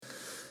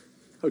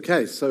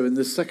Okay, so in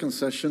this second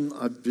session,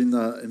 I've been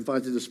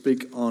invited to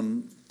speak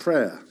on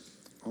prayer.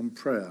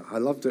 I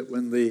loved it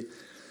when the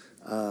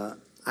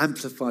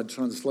Amplified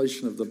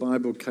translation of the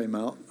Bible came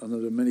out. I know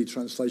there are many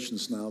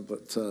translations now,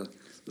 but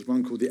there's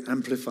one called the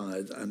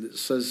Amplified, and it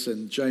says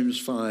in James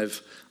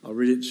 5, I'll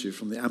read it to you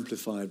from the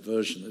Amplified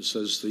version. It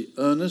says, "The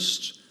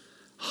earnest,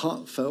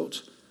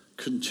 heartfelt,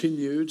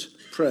 continued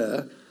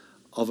prayer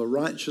of a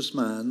righteous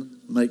man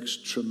makes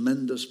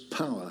tremendous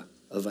power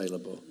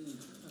available,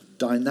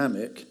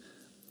 dynamic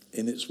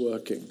in its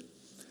working."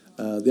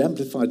 The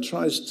Amplified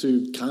tries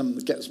to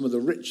get some of the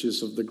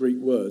riches of the Greek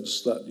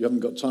words that you haven't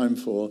got time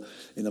for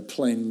in a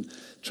plain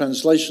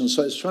translation.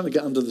 So it's trying to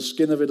get under the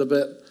skin of it a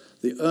bit.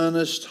 The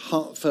earnest,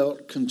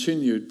 heartfelt,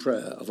 continued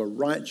prayer of a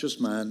righteous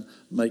man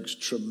makes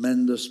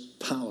tremendous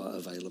power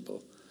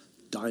available,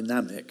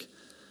 dynamic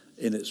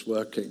in its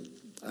working.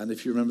 And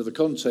if you remember the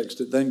context,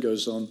 it then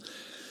goes on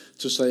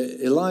to say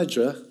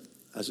Elijah,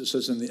 as it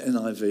says in the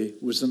NIV,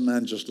 was a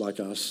man just like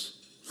us.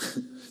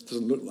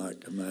 Doesn't look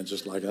like a man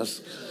just like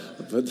us,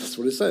 but that's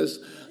what it says.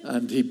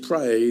 And he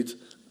prayed,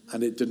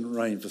 and it didn't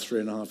rain for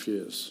 3.5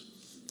 years.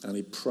 And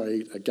he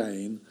prayed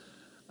again,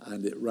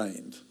 and it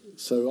rained.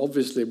 So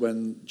obviously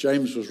when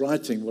James was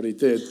writing what he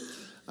did,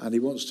 and he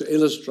wants to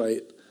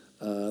illustrate,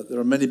 there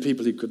are many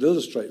people he could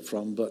illustrate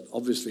from, but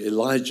obviously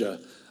Elijah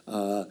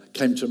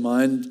came to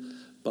mind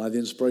by the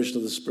inspiration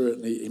of the Spirit,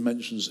 and he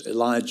mentions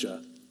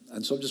Elijah.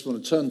 And so I just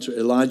want to turn to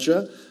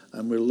Elijah,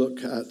 and we'll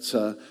look at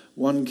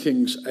 1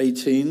 Kings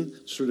 18,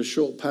 just read a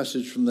short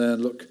passage from there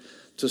and look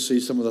to see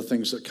some of the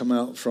things that come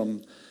out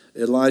from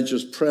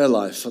Elijah's prayer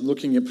life. I'm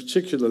looking at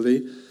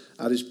particularly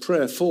at his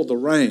prayer for the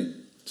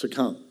rain to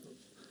come.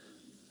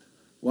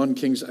 1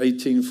 Kings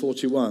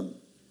 18:41.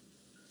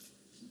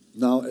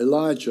 "Now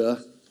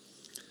Elijah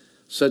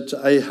said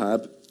to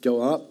Ahab,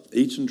 'Go up,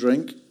 eat and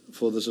drink,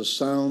 for there's a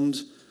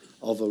sound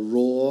of a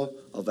roar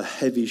of a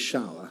heavy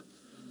shower.'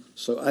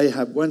 So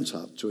Ahab went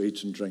up to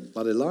eat and drink.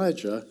 But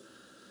Elijah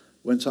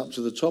went up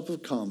to the top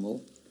of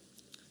Carmel,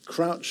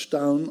 crouched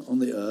down on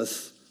the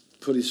earth,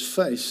 put his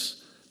face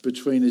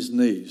between his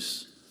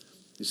knees.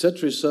 He said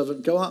to his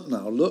servant, 'Go up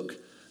now, look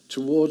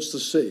towards the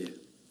sea.'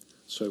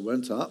 So he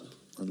went up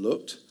and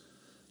looked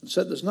and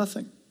said, 'There's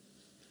nothing.'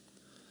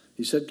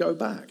 He said, 'Go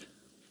back.'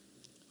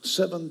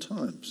 7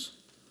 times.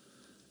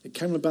 It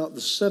came about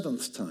the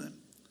 7th time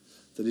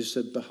that he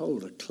said,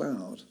 'Behold, a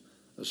cloud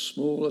as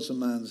small as a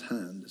man's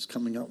hand is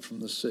coming up from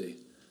the sea.'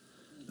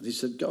 And he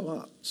said, 'Go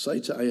up, say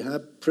to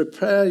Ahab,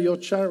 prepare your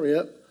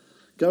chariot,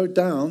 go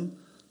down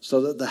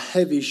so that the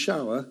heavy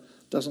shower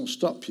doesn't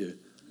stop you.'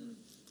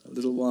 A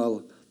little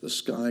while the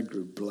sky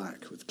grew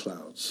black with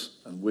clouds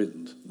and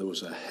wind. There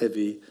was a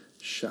heavy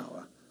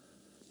shower."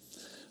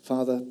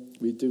 Father,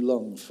 we do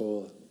long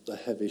for the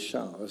heavy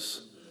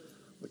showers,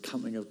 the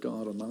coming of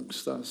God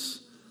amongst us.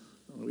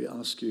 And we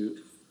ask you,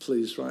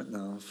 please, right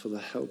now, for the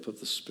help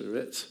of the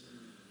Spirit.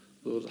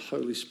 Lord,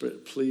 Holy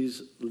Spirit,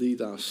 please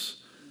lead us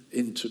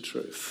into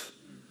truth.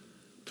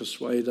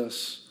 Persuade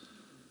us,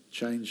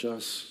 change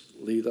us,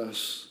 lead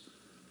us,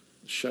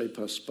 shape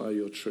us by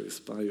your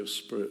truth, by your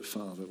Spirit,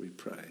 Father, we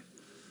pray.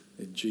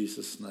 In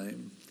Jesus'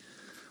 name,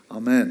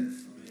 amen.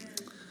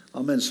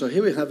 Amen. So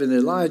here we have in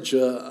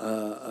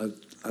Elijah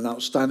an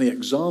outstanding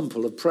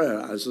example of prayer.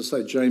 As I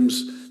say,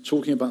 James,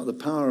 talking about the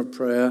power of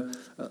prayer,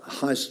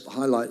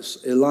 highlights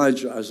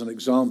Elijah as an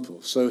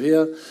example. So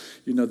here,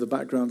 you know the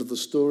background of the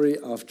story.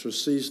 After a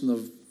season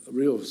of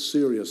real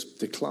serious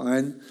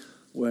decline,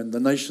 when the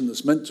nation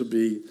that's meant to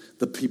be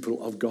the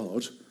people of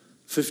God,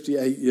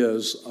 58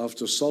 years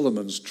after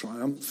Solomon's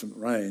triumphant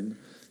reign,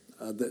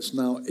 that's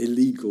now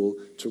illegal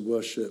to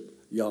worship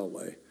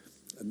Yahweh.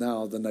 And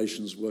now the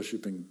nation's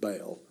worshipping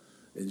Baal.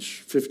 In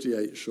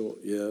 58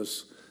 short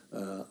years,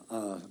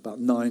 about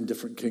 9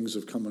 different kings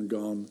have come and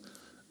gone,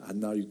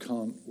 and now you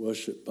can't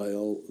worship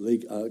Baal,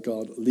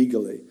 God,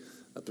 legally,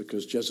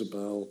 because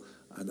Jezebel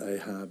and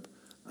Ahab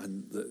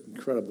and the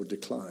incredible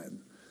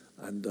decline.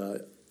 And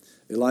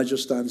Elijah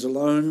stands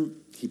alone.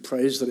 He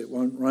prays that it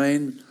won't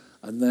rain.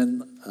 And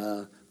then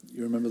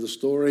you remember the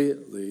story,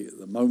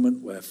 the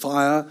moment where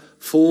fire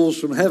falls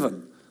from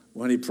heaven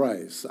when he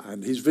prays.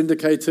 And he's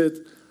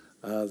vindicated.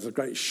 The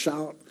great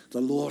shout,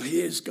 "The Lord,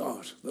 he is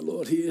God. The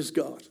Lord, he is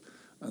God."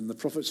 And the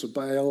prophets of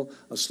Baal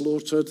are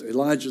slaughtered.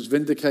 Elijah's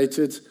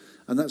vindicated.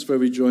 And that's where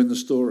we join the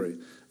story.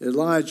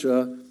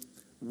 Elijah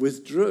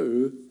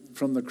withdrew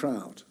from the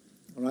crowd.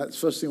 All right, the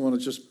first thing I want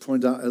to just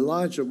point out,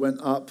 Elijah went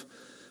up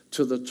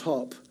to the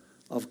top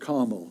of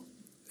Carmel.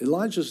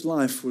 Elijah's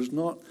life was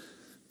not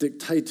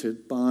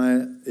dictated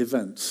by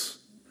events.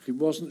 He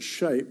wasn't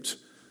shaped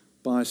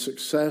by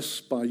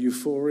success, by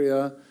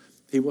euphoria.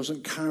 He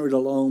wasn't carried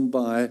along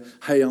by,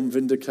 "Hey, I'm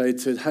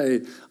vindicated.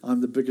 Hey,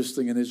 I'm the biggest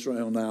thing in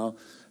Israel now."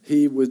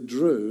 He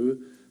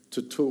withdrew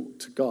to talk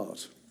to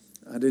God.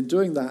 And in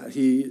doing that,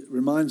 he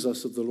reminds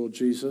us of the Lord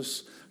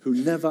Jesus, who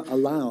never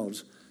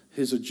allowed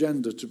his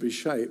agenda to be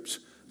shaped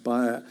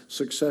by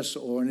success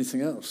or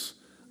anything else.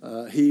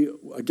 He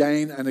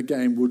again and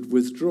again would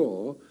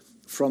withdraw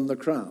from the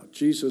crowd.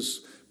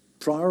 Jesus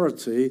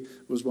priority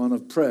was one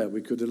of prayer.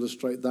 We could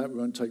illustrate that. We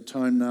won't take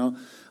time now.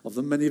 Of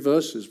the many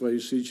verses where you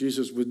see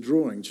Jesus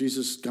withdrawing,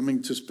 Jesus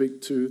coming to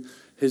speak to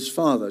his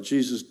Father.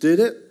 Jesus did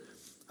it,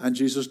 and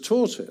Jesus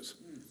taught it.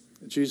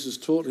 Jesus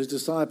taught his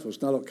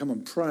disciples. Now look, come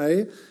and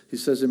pray. He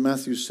says in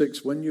Matthew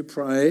 6, when you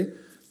pray,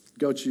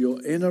 go to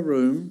your inner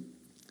room,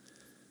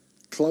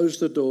 close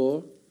the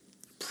door,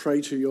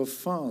 pray to your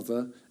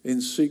Father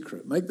in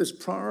secret. Make this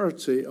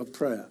priority of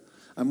prayer.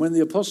 And when the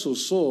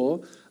apostles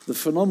saw the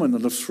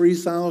phenomenon of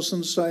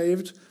 3,000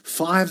 saved,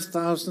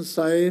 5,000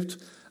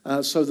 saved,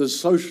 so there's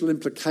social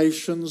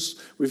implications.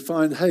 We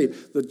find, hey,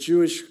 the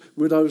Jewish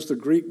widows, the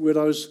Greek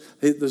widows,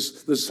 hey,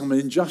 there's some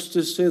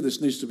injustice here.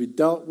 This needs to be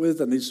dealt with.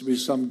 There needs to be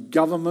some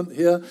government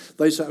here.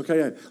 They say,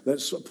 okay,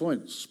 let's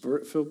appoint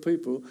Spirit-filled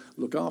people,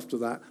 look after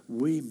that.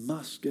 We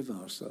must give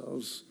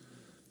ourselves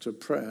to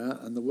prayer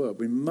and the word.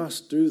 We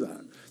must do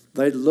that.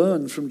 They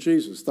learned from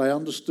Jesus. They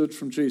understood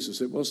from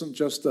Jesus. It wasn't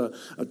just a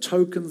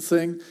token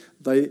thing.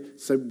 They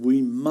said,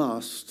 we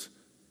must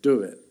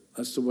do it.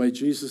 That's the way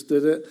Jesus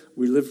did it.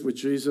 We live with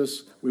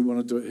Jesus. We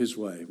want to do it his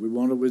way. We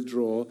want to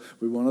withdraw.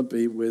 We want to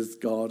be with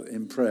God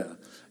in prayer.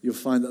 You'll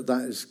find that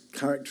that is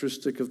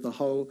characteristic of the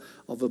whole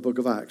of the book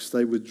of Acts.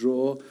 They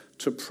withdraw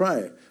to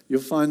pray.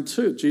 You'll find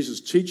too, Jesus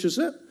teaches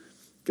it.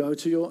 Go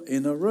to your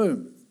inner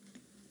room.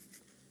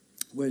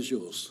 Where's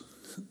yours?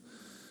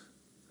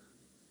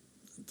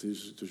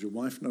 Does your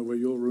wife know where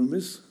your room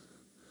is?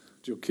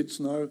 Do your kids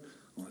know?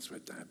 Oh, that's where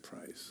Dad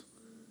prays.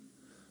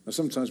 Now,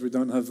 sometimes we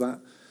don't have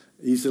that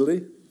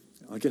easily.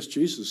 I guess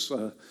Jesus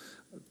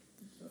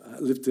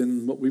lived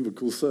in what we would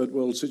call third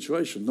world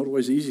situation. Not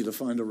always easy to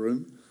find a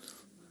room.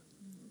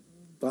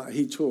 But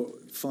he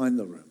taught, find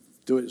the room.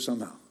 Do it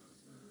somehow.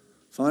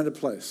 Find a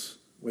place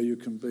where you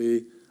can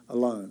be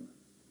alone.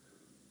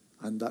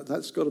 And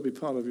that's got to be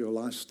part of your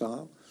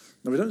lifestyle.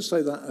 Now, we don't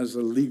say that as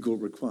a legal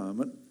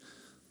requirement.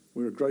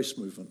 We're a grace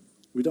movement.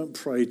 We don't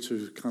pray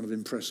to kind of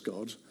impress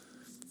God.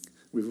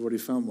 We've already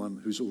found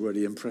one who's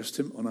already impressed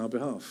him on our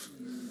behalf.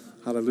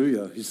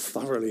 Hallelujah. He's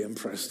thoroughly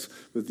impressed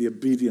with the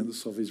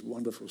obedience of his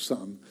wonderful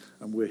Son,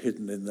 and we're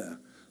hidden in there.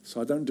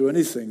 So I don't do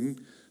anything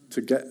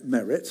to get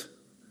merit,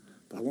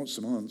 but I want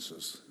some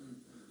answers.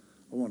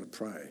 I want to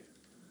pray.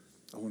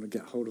 I want to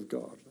get hold of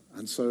God.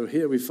 And so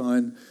here we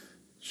find,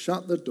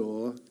 shut the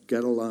door,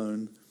 get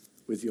alone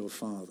with your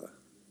Father.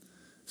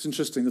 It's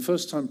interesting. The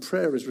first time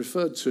prayer is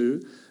referred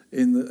to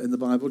in the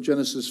Bible,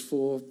 Genesis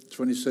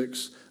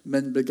 4:26,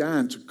 men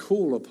began to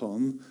call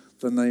upon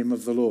the name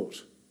of the Lord.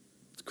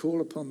 To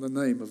call upon the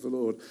name of the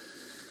Lord.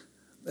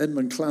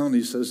 Edmund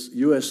Clowney says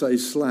USA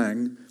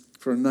slang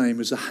for a name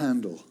is a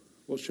handle.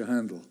 What's your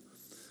handle?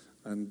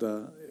 And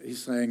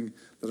he's saying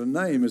that a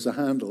name is a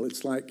handle.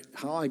 It's like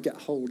how I get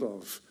hold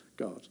of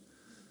God.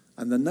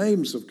 And the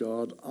names of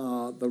God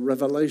are the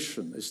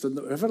revelation. It's the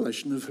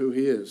revelation of who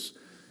he is.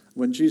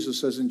 When Jesus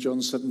says in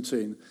John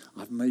 17,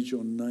 I've made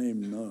your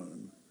name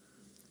known.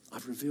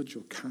 I've revealed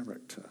your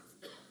character.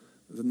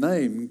 The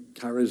name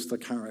carries the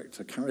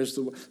character, carries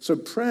the... So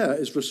prayer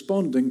is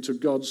responding to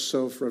God's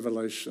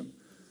self-revelation.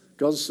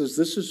 God says,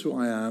 this is who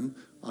I am.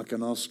 I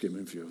can ask him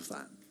in view of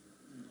that.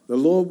 The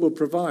Lord will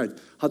provide.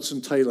 Hudson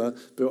Taylor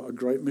built a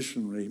great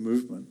missionary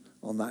movement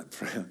on that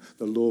prayer.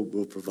 The Lord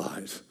will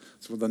provide.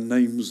 It's one of the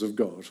names of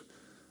God.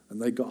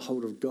 And they got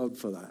hold of God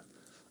for that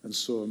and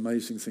saw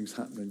amazing things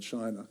happen in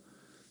China.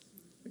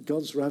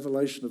 God's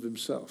revelation of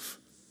himself.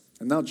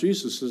 And now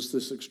Jesus says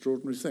this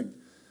extraordinary thing.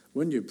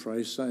 When you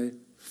pray, say,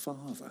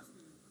 Father.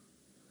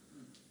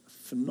 A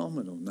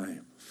phenomenal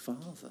name,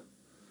 Father.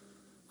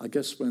 I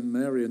guess when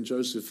Mary and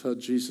Joseph heard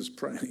Jesus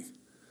praying,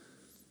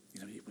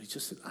 he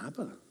just said,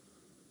 Abba.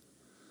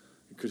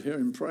 You could hear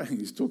him praying.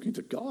 He's talking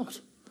to God.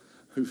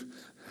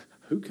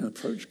 Who can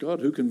approach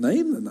God? Who can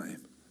name the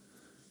name?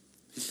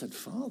 He said,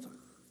 Father.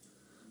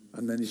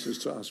 And then he says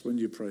to us, when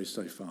you pray,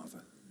 say,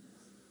 Father.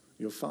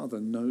 Your Father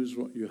knows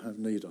what you have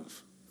need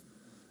of.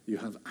 You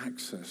have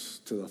access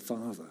to the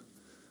Father.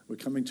 We're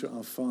coming to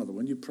our Father.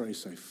 When you pray,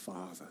 say,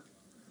 Father.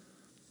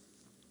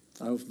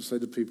 I often say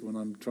to people when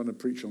I'm trying to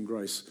preach on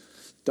grace,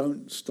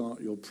 don't start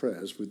your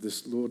prayers with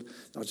this, Lord,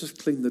 I'll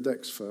just clean the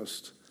decks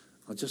first.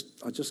 I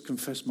just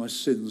confess my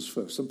sins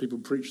first. Some people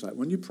preach that.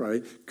 When you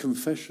pray,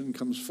 confession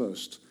comes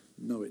first.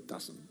 No, it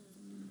doesn't.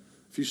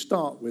 If you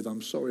start with,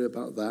 I'm sorry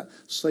about that,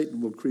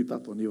 Satan will creep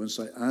up on you and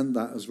say, and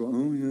that as well.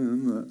 Oh, yeah,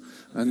 and that.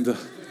 And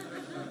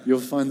you'll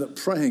find that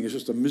praying is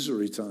just a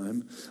misery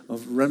time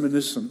of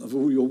reminiscent of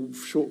all your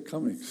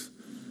shortcomings.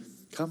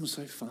 Come and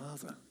say,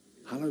 Father,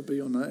 hallowed be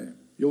your name.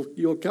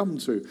 You'll come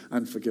to,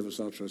 and forgive us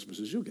our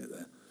trespasses. You'll get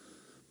there.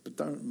 But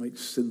don't make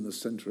sin the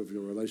center of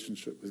your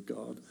relationship with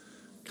God.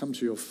 Come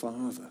to your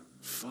Father.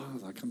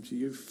 Father, I come to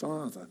you,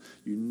 Father.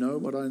 You know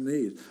what I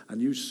need.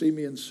 And you see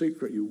me in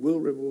secret. You will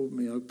reward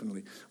me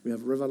openly. We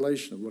have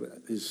revelation of what it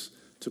is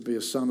to be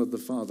a son of the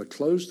Father.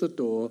 Close the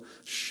door.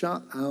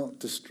 Shut out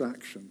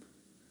distraction.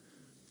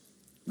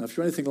 Now, if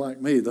you're anything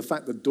like me, the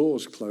fact the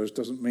door's closed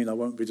doesn't mean I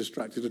won't be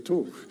distracted at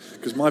all,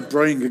 because my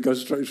brain could go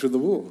straight through the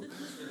wall.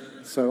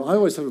 So I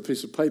always have a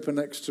piece of paper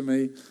next to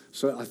me.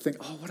 So I think,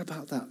 oh, what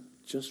about that?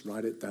 Just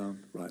write it down.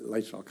 Right,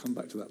 later. I'll come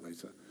back to that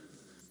later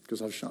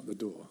because I've shut the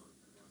door.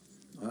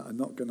 I'm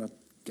not going to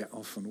get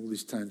off on all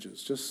these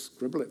tangents. Just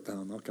scribble it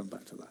down. I'll come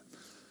back to that.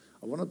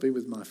 I want to be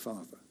with my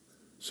Father.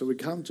 So we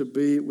come to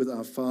be with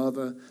our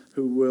Father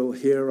who will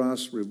hear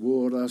us,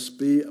 reward us.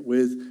 Be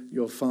with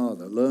your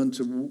Father. Learn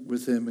to walk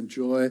with him,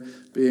 enjoy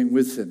being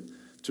with him,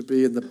 to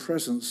be in the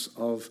presence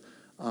of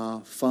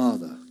our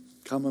Father.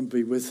 Come and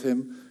be with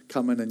him.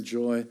 Come and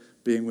enjoy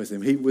being with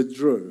him. He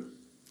withdrew.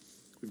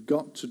 We've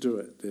got to do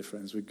it, dear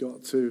friends. We've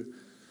got to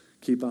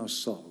keep our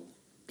soul.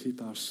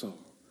 Keep our soul.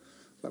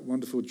 That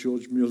wonderful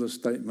George Mueller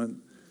statement,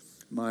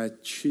 my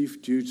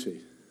chief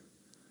duty.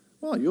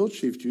 Well, your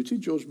chief duty,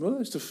 George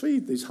Mueller, is to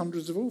feed these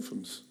hundreds of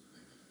orphans.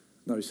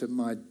 No, he said,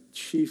 my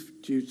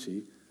chief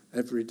duty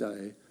every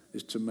day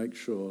is to make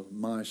sure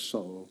my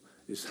soul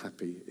is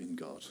happy in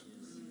God.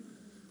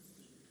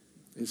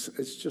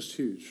 It's just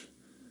huge.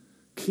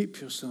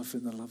 Keep yourself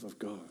in the love of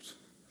God,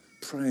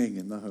 praying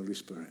in the Holy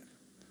Spirit,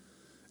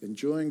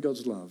 enjoying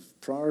God's love.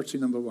 Priority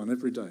number one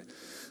every day.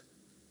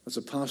 As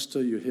a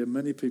pastor, you hear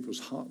many people's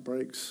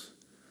heartbreaks,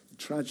 the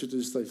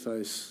tragedies they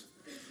face.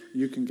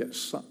 You can get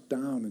sucked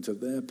down into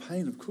their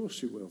pain. Of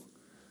course you will.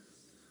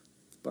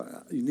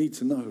 But you need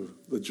to know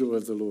the joy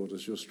of the Lord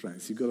as your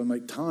strength. You've got to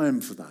make time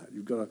for that.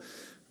 You've got to,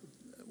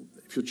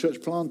 if you're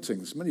church planting,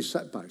 there's many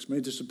setbacks,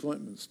 many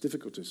disappointments,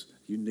 difficulties.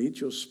 You need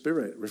your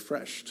spirit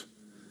refreshed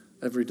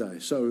every day.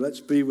 So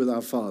let's be with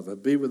our Father.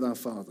 Be with our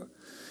Father.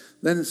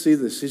 Then see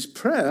this. His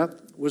prayer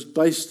was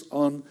based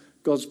on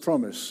God's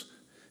promise.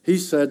 He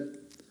said,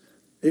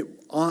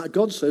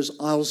 God says,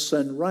 I'll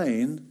send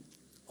rain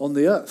on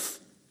the earth.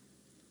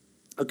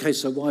 Okay,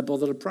 so why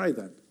bother to pray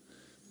then?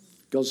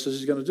 God says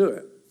he's going to do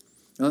it.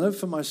 And I know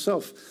for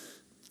myself,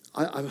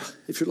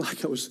 if you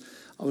like, I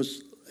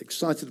was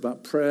excited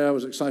about prayer. I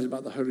was excited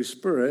about the Holy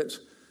Spirit.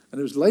 And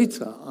it was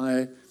later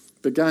I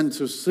began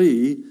to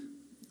see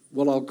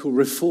what I'll call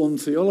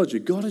Reformed theology.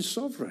 God is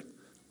sovereign.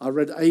 I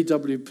read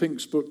A.W.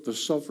 Pink's book, The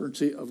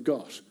Sovereignty of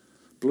God.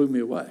 Blew me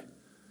away.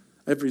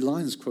 Every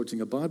line is quoting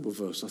a Bible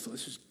verse. I thought,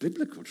 this is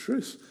biblical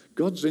truth.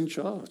 God's in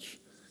charge.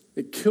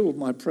 It killed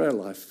my prayer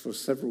life for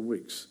several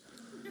weeks.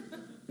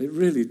 It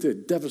really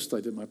did.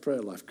 Devastated my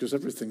prayer life because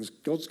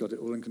God's got it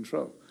all in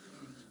control.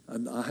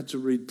 And I had to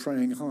read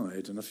Praying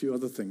Hyde and a few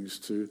other things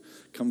to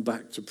come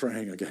back to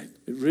praying again.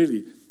 It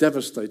really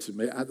devastated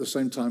me. At the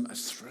same time,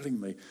 it's thrilling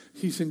me.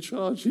 He's in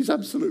charge. He's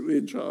absolutely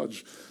in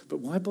charge. But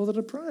why bother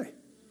to pray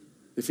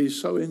if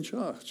he's so in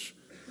charge?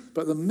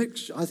 But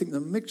I think the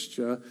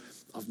mixture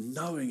of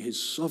knowing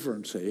his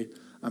sovereignty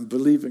and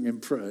believing in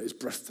prayer is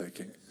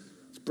breathtaking.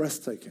 It's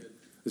breathtaking.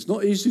 It's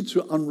not easy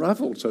to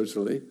unravel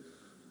totally.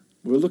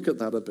 We'll look at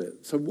that a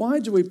bit. So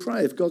why do we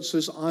pray if God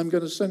says, I'm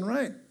going to send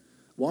rain?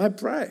 Why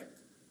pray?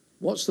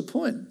 What's the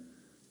point?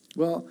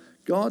 Well,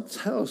 God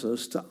tells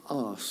us to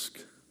ask.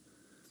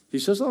 He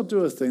says, I'll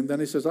do a thing,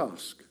 then he says,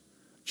 ask.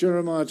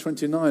 Jeremiah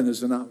 29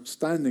 is an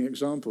outstanding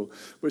example,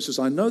 which says,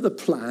 I know the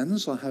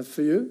plans I have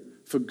for you,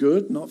 for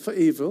good, not for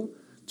evil,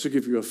 to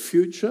give you a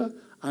future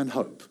and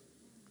hope.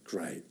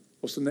 Great.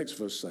 What's the next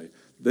verse say?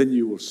 Then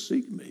you will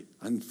seek me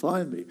and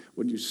find me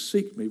when you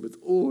seek me with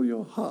all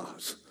your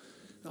heart.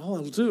 Oh,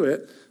 I'll do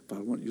it, but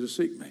I want you to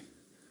seek me.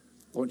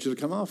 I want you to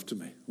come after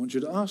me. I want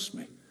you to ask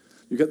me.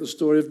 You get the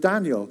story of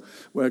Daniel,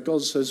 where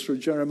God says through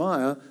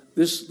Jeremiah,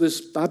 this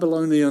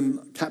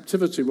Babylonian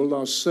captivity will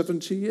last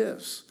 70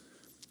 years.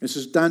 It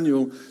says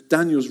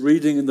Daniel's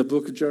reading in the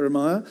book of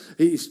Jeremiah.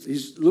 He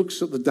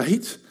looks at the date.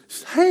 He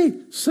says, hey,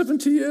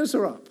 70 years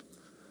are up.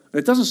 And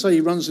it doesn't say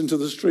he runs into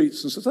the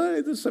streets and says,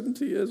 hey, the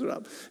 70 years are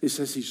up. It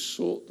says he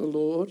sought the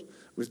Lord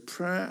with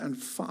prayer and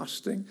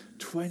fasting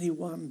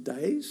 21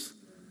 days.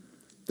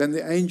 Then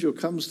the angel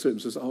comes to him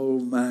and says, oh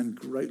man,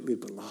 greatly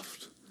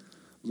beloved,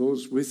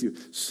 Lord's with you.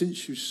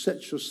 Since you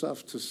set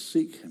yourself to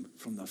seek him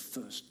from the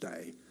first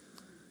day,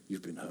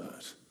 you've been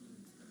heard.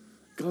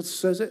 God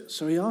says it,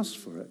 so he asks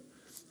for it.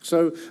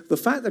 So the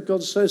fact that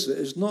God says it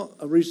is not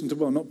a reason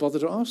to, not bother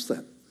to ask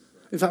them.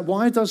 In fact,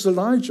 why does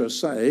Elijah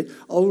say,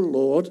 oh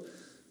Lord,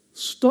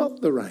 stop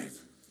the rain?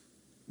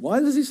 Why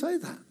does he say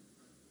that?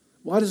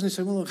 Why doesn't he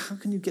say, well, how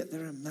can you get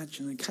their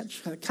imagination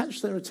and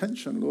catch their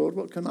attention, Lord?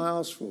 What can I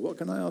ask for? What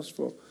can I ask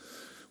for?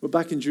 We're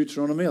back in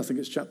Deuteronomy, I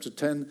think it's chapter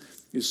 10.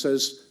 It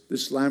says,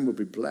 this land will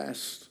be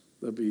blessed.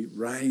 There'll be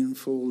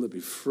rainfall, there'll be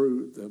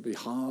fruit, there'll be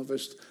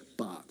harvest.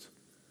 But,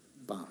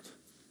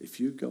 if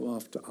you go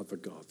after other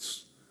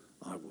gods,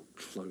 I will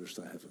close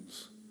the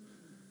heavens.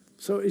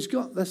 So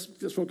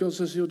that's what God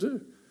says he'll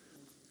do.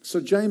 So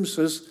James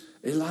says,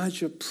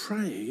 Elijah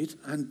prayed,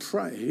 and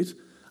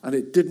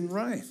it didn't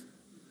rain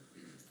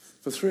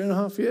for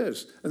 3.5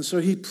 years. And so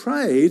he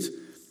prayed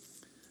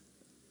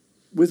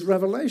with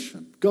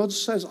revelation. God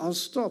says, I'll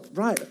stop.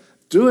 Right,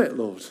 do it,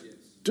 Lord.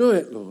 Do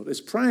it, Lord. It's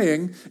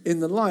praying in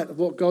the light of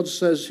what God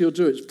says he'll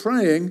do. It's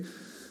praying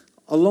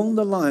along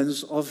the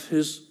lines of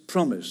his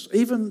promise.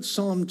 Even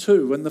Psalm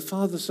 2, when the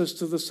Father says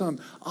to the Son,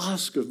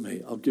 ask of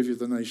me, I'll give you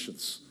the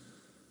nations.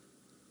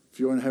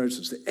 For your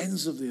inheritance, the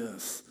ends of the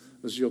earth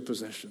as your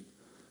possession.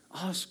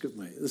 Ask of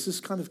me. This is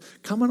kind of,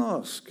 come and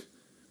ask.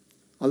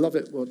 I love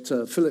it what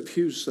Philip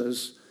Hughes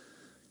says.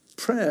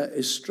 Prayer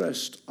is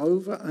stressed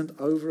over and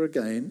over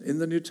again in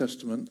the New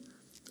Testament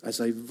as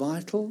a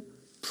vital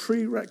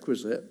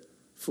prerequisite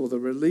for the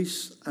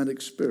release and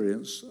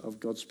experience of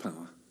God's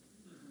power.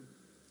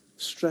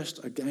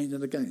 Stressed again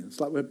and again. It's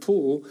like where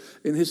Paul,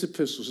 in his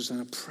epistles, is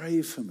saying,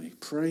 pray for me,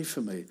 pray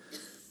for me.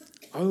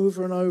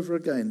 Over and over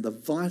again, the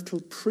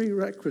vital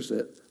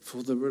prerequisite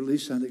for the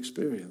release and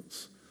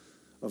experience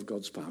of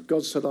God's power.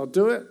 God said, I'll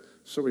do it,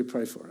 so we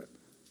pray for it.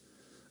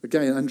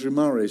 Again, Andrew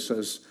Murray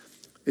says,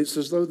 it's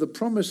as though the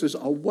promises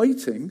are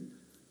waiting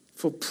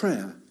for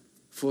prayer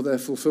for their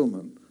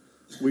fulfillment.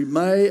 We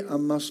may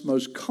and must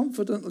most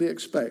confidently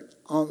expect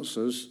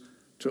answers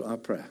to our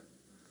prayer.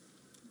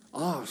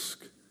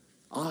 Ask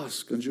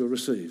and you'll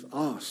receive.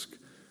 Ask.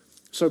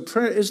 So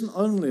prayer isn't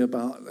only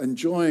about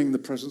enjoying the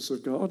presence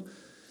of God.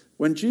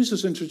 When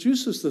Jesus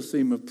introduces the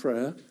theme of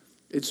prayer,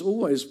 it's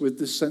always with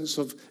this sense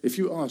of, if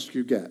you ask,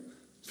 you get.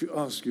 If you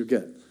ask, you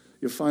get.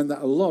 You'll find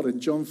that a lot in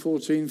John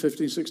 14,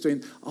 15,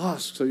 16.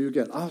 Ask so you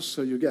get. Ask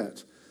so you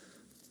get.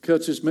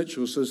 Curtis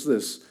Mitchell says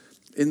this,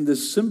 in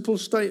this simple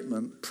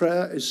statement,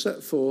 prayer is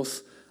set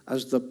forth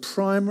as the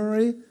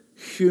primary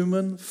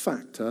human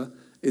factor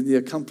in the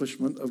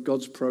accomplishment of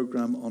God's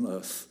program on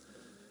earth.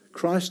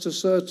 Christ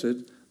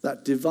asserted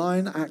that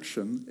divine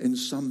action in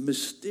some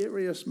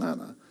mysterious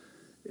manner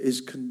is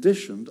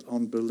conditioned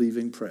on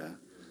believing prayer.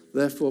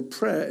 Therefore,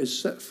 prayer is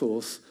set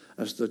forth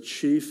as the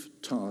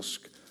chief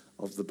task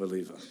of the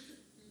believer.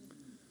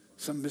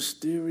 Some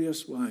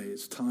mysterious way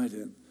it's tied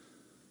in.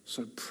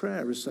 So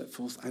prayer is set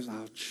forth as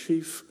our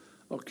chief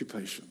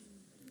occupation.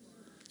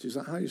 Is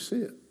that how you see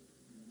it?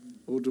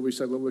 Or do we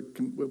say, well,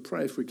 we'll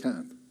pray if we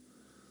can?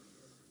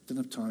 Don't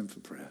have time for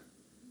prayer.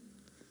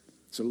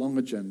 It's a long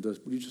agenda.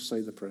 Will you just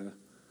say the prayer?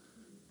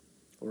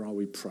 Or are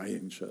we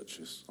praying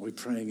churches? Are we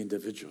praying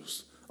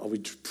individuals? Are we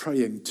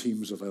praying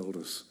teams of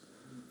elders?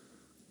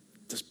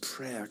 Does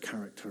prayer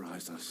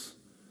characterize us?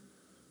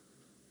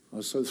 I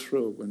was so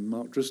thrilled when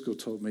Mark Driscoll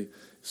told me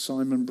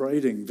Simon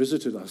Brading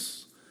visited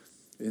us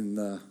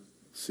in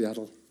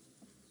Seattle.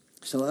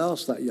 So I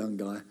asked that young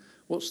guy,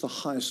 what's the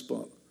high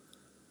spot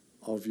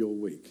of your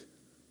week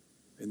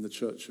in the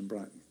church in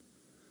Brighton?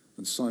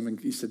 And Simon,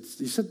 he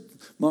said,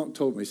 Mark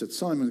told me, he said,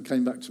 Simon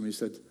came back to me, he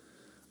said,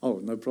 oh,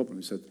 no problem.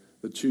 He said,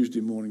 the Tuesday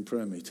morning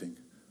prayer meeting,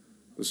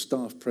 the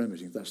staff prayer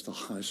meeting, that's the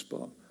high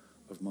spot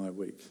of my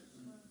week.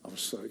 I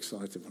was so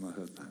excited when I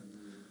heard that.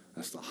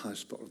 That's the high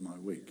spot of my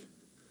week.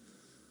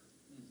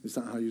 Is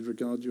that how you'd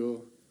regard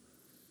your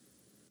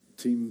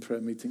team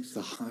prayer meetings?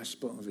 The high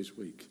spot of his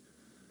week.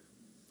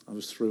 I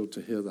was thrilled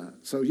to hear that.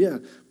 So yeah,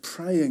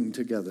 praying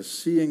together,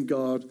 seeing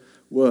God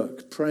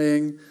work,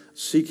 praying,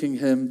 seeking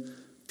him,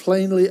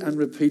 plainly and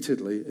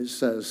repeatedly, it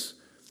says,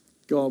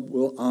 God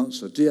will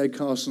answer. D.A.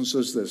 Carson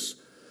says this,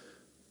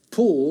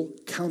 Paul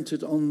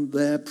counted on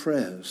their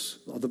prayers,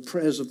 or the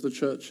prayers of the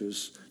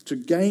churches, to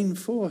gain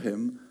for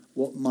him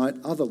what might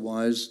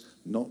otherwise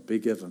not be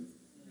given.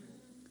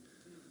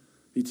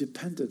 He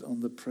depended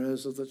on the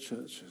prayers of the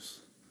churches.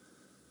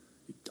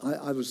 I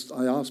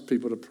asked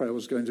people to pray. I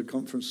was going to a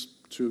conference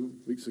 2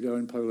 weeks ago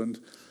in Poland.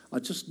 I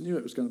just knew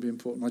it was going to be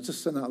important. I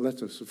just sent out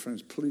letters to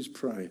friends, please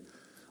pray.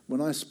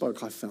 When I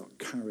spoke, I felt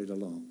carried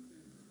along.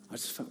 I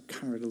just felt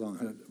carried along.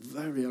 I had a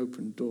very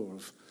open door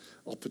of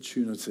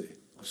opportunity.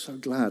 I'm so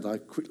glad I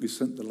quickly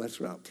sent the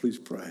letter out. Please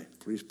pray,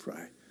 please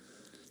pray.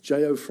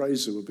 J.O.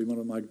 Fraser would be one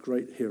of my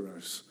great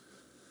heroes.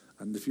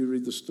 And if you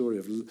read the story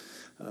of,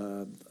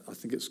 I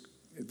think it's,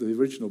 the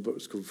original book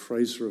was called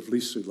Fraser of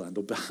Leasuland,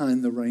 or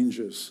Behind the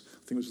Ranges. I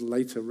think it was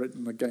later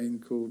written again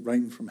called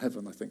Rain from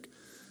Heaven, I think.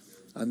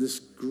 And this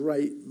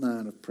great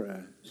man of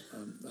prayer,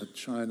 a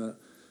China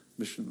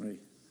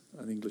missionary,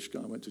 an English guy,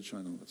 went to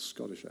China,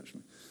 Scottish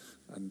actually.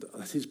 And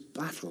his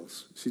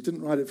battles, so he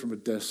didn't write it from a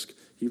desk,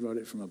 he wrote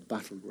it from a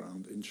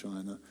battleground in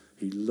China.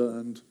 He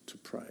learned to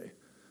pray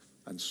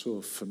and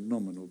saw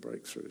phenomenal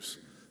breakthroughs.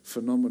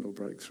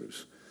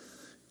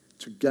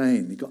 To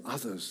gain, he got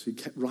others. He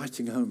kept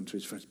writing home to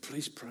his friends,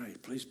 please pray,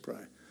 please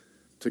pray.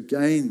 To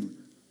gain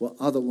what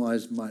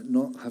otherwise might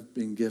not have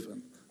been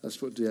given.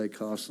 That's what D.A.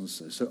 Carson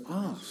says. So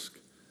ask.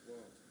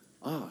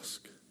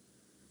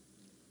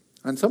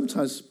 And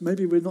sometimes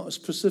maybe we're not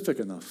specific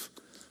enough.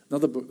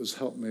 Another book that's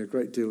helped me a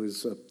great deal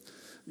is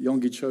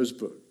Yonggi Cho's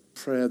book,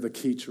 Prayer, the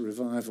Key to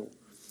Revival.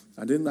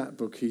 And in that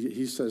book,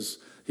 he says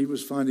he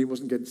was finding he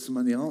wasn't getting so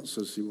many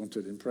answers he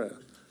wanted in prayer.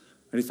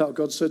 And he felt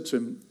God said to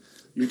him,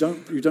 you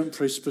don't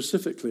pray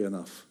specifically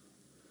enough.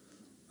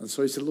 And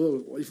so he said,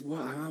 Lord,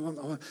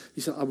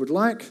 he said, I would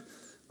like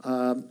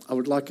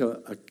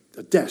a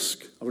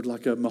desk. I would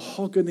like a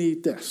mahogany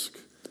desk.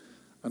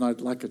 And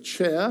I'd like a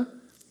chair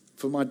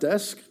for my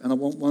desk, and I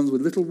want one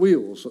with little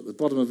wheels at the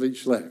bottom of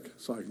each leg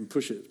so I can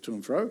push it to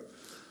and fro.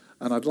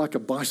 And I'd like a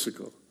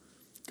bicycle,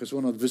 because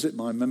when I visit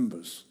my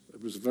members,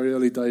 it was the very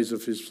early days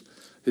of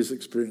his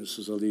experience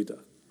as a leader.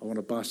 I want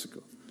a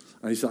bicycle.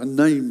 And he said, I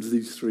named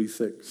these three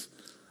things.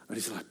 And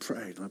he said, I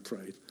prayed.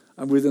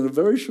 And within a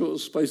very short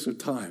space of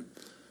time,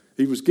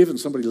 He was given,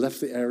 somebody left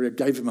the area,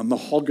 gave him a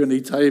mahogany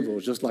table,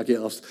 just like he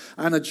asked,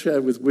 and a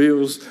chair with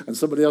wheels, and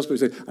somebody else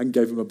said, and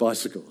gave him a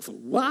bicycle. I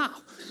thought, wow,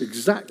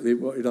 exactly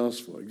what he'd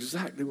asked for,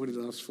 exactly what he'd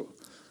asked for.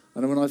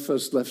 And when I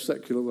first left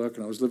secular work,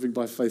 and I was living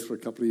by faith for a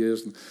couple of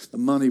years, and the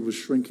money was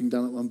shrinking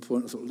down at one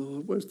point, I thought,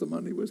 Lord, where's the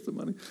money, where's the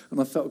money? And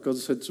I felt God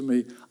said to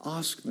me,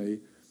 ask me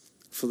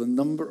for the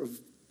number of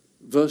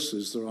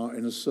verses there are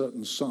in a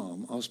certain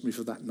psalm, ask me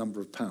for that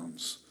number of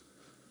pounds.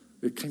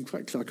 It came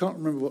quite clear. I can't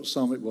remember what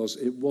psalm it was.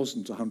 It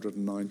wasn't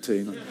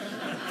 119,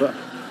 but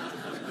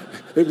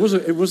it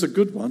was a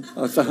good one.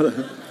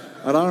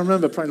 And I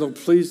remember praying, Lord,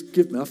 please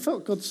give me. I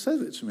felt God said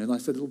it to me, and I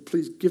said, Lord,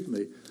 please give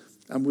me.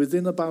 And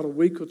within about a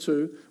week or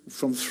two,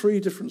 from 3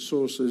 different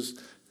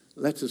sources,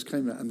 letters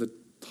came out, and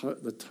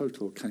the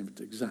total came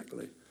to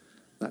exactly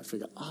that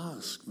figure.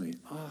 Ask me,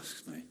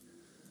 ask me,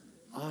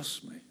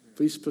 ask me.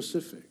 Be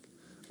specific.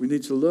 We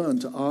need to learn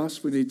to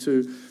ask. We need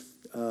to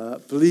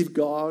believe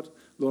God.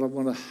 Lord, I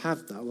want to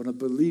have that. I want to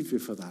believe you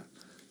for that.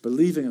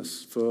 Believing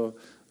us for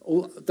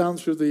all down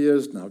through the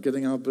years now,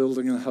 getting our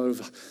building in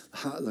Hove,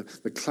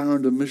 the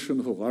Clarendon Mission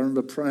Hall. I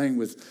remember praying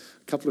with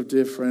a couple of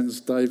dear friends,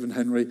 Dave and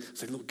Henry,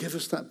 saying, Lord, give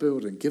us that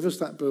building, give us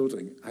that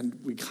building. And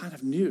we kind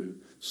of knew,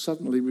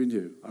 suddenly we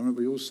knew. I remember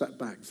we all sat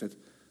back and said,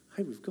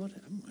 hey, we've got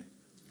it, haven't we?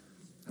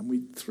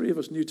 And 3 of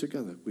us knew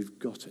together, we've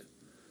got it.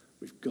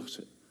 We've got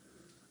it.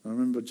 I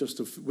remember just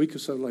a week or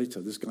so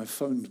later, this guy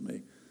phoned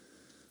me.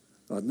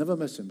 I'd never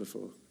met him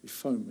before. He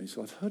phoned me.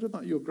 So I've heard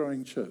about your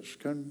growing church.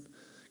 Can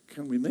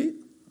we meet?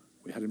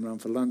 We had him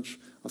round for lunch.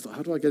 I thought,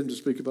 how do I get him to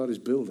speak about his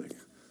building?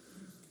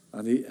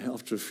 And he,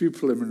 after a few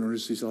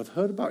preliminaries, he said, I've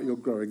heard about your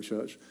growing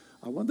church.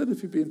 I wondered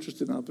if you'd be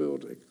interested in our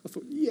building. I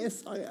thought,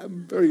 yes, I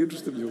am very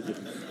interested in your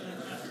building.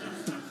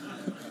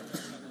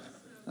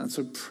 And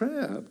so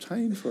prayer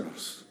obtained for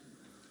us.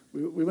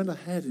 We went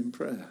ahead in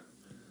prayer.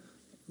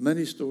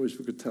 Many stories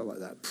we could tell like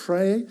that.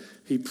 Pray.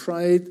 He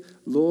prayed,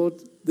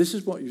 Lord, this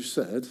is what you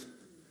said.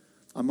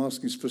 I'm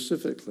asking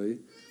specifically,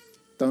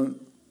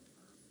 don't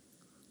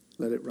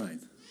let it rain.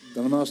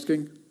 Then I'm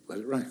asking, let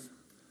it rain.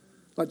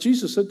 Like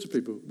Jesus said to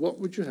people, what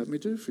would you have me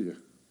do for you?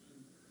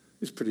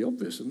 It's pretty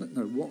obvious, isn't it?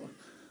 No, what?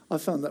 I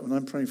found that when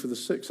I'm praying for the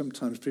sick,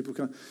 sometimes people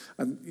come,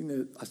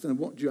 and I don't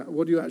know,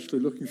 what are you actually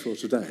looking for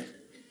today?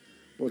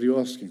 What are you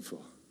asking for?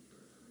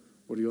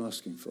 What are you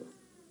asking for?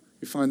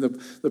 You find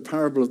the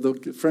parable of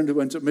the friend who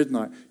went at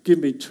midnight, give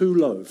me 2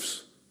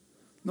 loaves.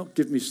 Not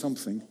give me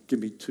something, give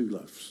me 2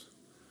 loaves.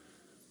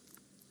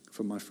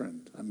 From my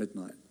friend at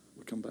midnight.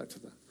 We'll come back to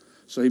that.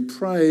 So he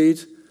prayed,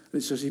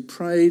 and it says he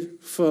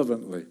prayed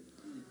fervently.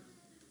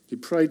 He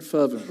prayed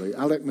fervently.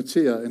 Alec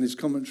Mattia, in his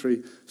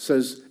commentary,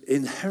 says,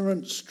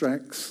 inherent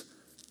strength,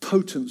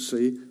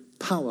 potency,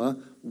 power,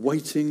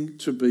 waiting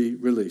to be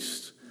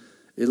released.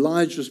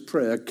 Elijah's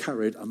prayer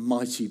carried a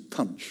mighty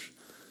punch.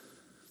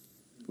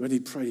 When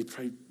he prayed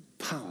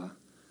power.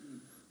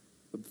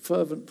 The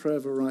fervent prayer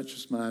of a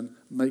righteous man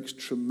makes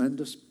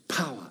tremendous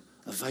power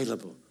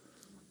available.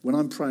 When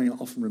I'm praying, I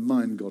often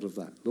remind God of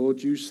that.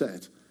 Lord, you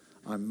said,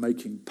 I'm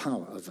making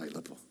power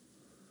available.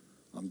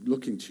 I'm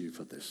looking to you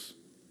for this.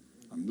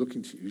 I'm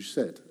looking to you. You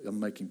said, I'm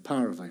making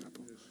power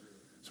available.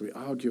 So we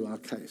argue our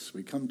case.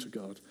 We come to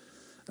God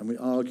and we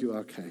argue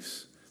our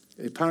case.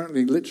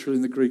 Apparently, literally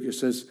in the Greek, it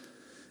says,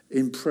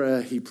 in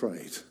prayer he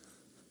prayed.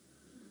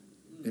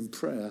 In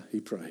prayer he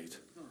prayed.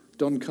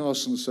 Don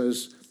Carson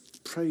says,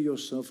 pray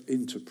yourself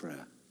into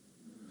prayer.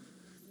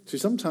 See,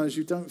 sometimes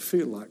you don't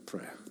feel like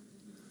prayer.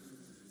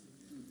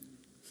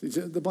 See,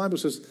 the Bible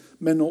says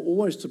men ought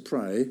always to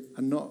pray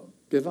and not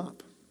give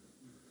up.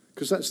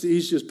 Because that's the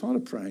easiest part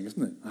of praying,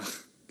 isn't it?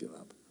 Give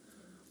up.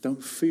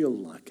 Don't feel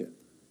like it.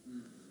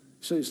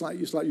 So it's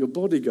like your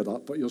body got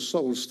up, but your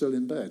soul's still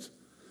in bed.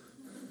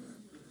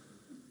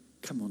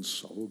 Come on,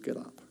 soul, get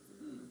up.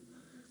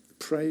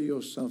 Pray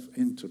yourself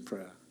into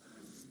prayer.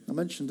 I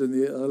mentioned in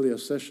the earlier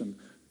session,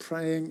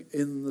 praying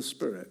in the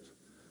Spirit.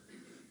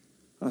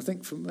 I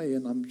think for me,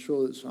 and I'm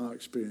sure it's our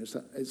experience,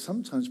 that it's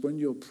sometimes when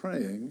you're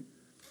praying,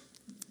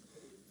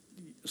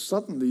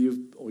 suddenly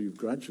you've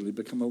gradually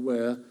become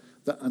aware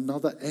that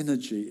another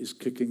energy is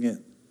kicking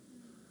in.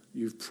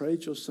 You've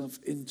prayed yourself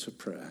into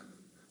prayer,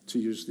 to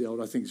use the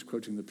old, I think he's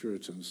quoting the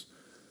Puritans.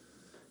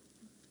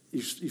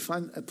 You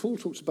find, Paul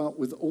talks about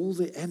with all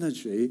the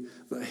energy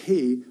that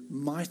he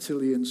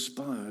mightily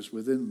inspires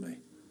within me.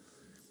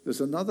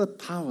 There's another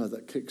power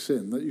that kicks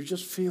in that you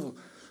just feel,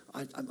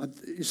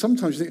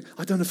 sometimes you think,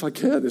 I don't know if I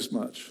care this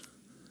much.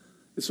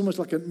 It's almost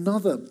like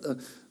another,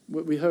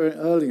 what we heard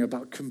earlier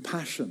about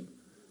compassion.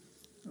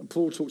 And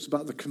Paul talks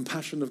about the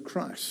compassion of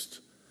Christ.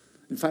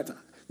 In fact,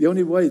 the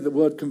only way the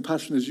word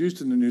compassion is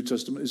used in the New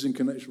Testament is in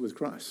connection with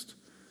Christ.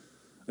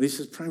 And he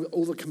says, praying with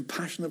all the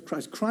compassion of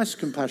Christ. Christ's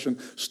compassion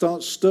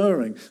starts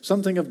stirring.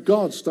 Something of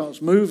God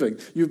starts moving.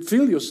 You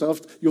feel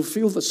yourself, you'll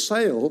feel the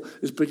sail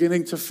is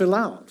beginning to fill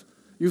out.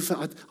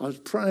 I was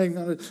praying,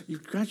 you're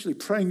gradually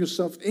praying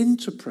yourself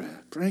into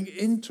prayer, praying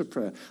into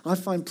prayer. I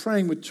find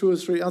praying with 2 or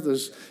 3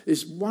 others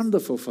is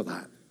wonderful for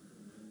that.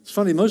 It's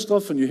funny, most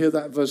often you hear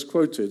that verse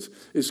quoted.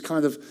 It's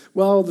kind of,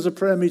 well, there's a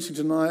prayer meeting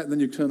tonight, and then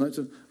you turn out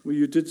to, well,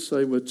 you did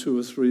say where 2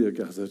 or 3 are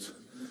gathered.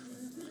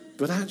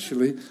 But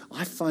actually,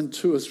 I find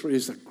 2 or 3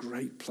 is a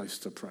great place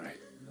to pray.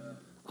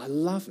 I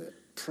love it.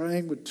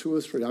 Praying with 2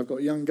 or 3. I've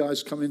got young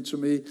guys coming to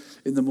me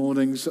in the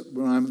mornings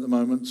where I am at the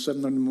moment,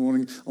 7 in the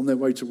morning, on their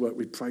way to work.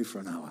 We pray for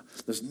an hour.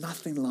 There's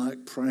nothing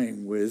like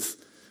praying with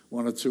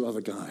 1 or 2 other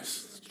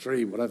guys,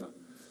 3, whatever.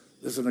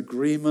 There's an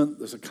agreement.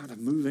 There's a kind of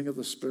moving of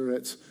the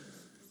Spirit.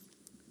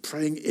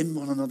 Praying in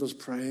one another's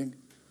praying.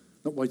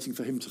 Not waiting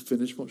for him to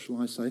finish, what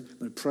shall I say?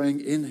 No,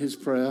 praying in his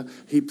prayer,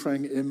 he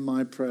praying in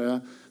my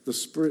prayer, the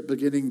Spirit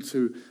beginning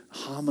to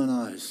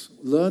harmonize,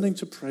 learning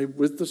to pray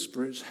with the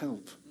Spirit's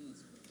help.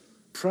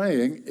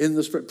 Praying in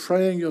the Spirit,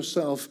 praying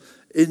yourself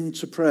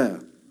into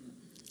prayer.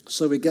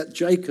 So we get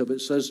Jacob,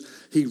 it says,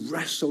 he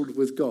wrestled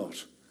with God.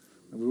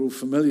 And we're all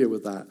familiar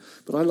with that.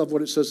 But I love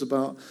what it says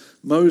about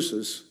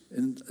Moses.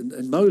 In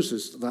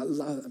Moses,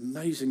 that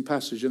amazing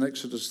passage in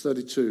Exodus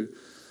 32,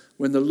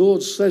 when the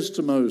Lord says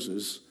to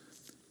Moses,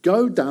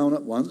 go down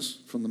at once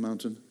from the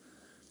mountain,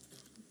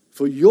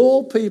 for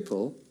your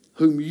people,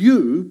 whom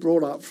you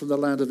brought up from the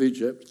land of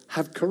Egypt,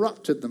 have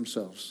corrupted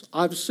themselves.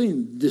 I've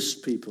seen this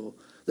people.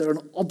 They're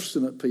an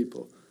obstinate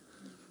people.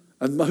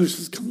 And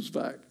Moses comes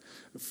back.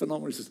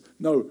 Phenomenal. He says,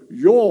 no,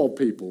 your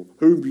people,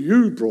 whom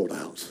you brought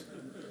out.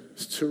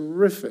 It's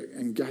terrific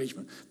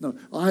engagement. No,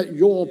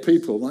 your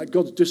people, like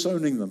God's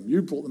disowning them.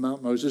 You brought them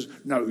out, Moses.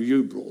 No,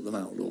 you brought them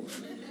out, Lord.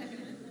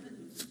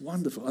 It's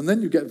wonderful. And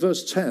then you get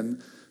verse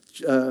 10,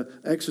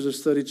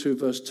 Exodus 32,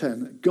 verse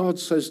 10. God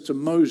says to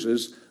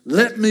Moses,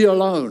 let me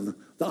alone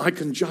that I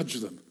can judge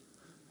them.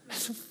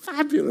 It's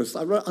fabulous.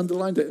 I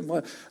underlined it in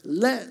my,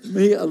 let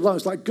me alone.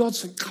 It's like God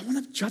saying, I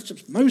want to judge them.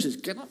 Moses,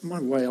 get up my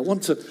way. I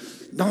want to,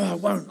 no, I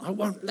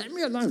won't. Let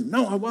me alone.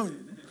 No, I won't.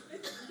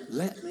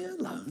 Let me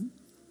alone.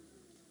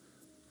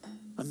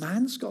 A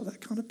man's got that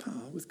kind of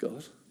power with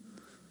God.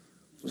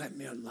 Let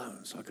me alone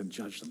so I can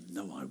judge them.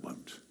 No, I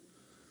won't.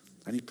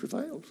 And he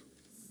prevailed.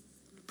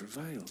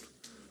 Prevailed.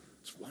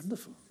 It's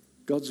wonderful.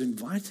 God's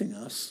inviting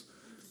us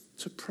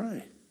to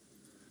pray.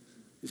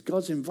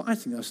 God's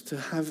inviting us to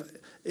have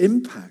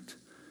impact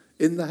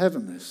in the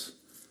heavenlies.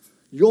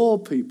 Your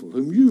people,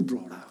 whom you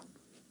brought out.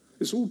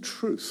 It's all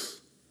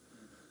truth.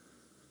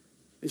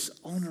 It's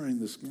honoring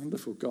this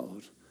wonderful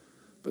God.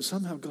 But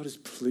somehow God is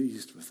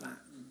pleased with that.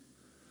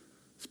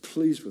 He's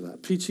pleased with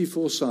that. P.T.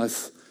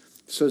 Forsyth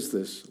says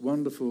this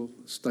wonderful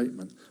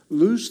statement.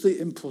 Lose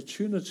the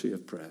importunity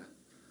of prayer.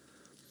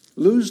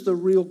 Lose the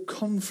real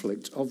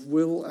conflict of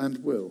will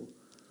and will.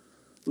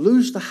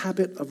 Lose the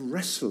habit of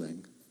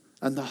wrestling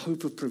and the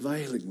hope of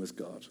prevailing with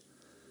God.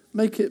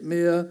 Make it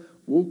mere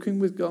walking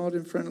with God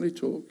in friendly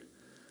talk.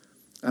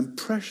 And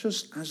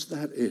precious as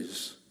that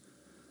is,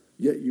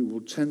 yet you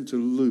will tend to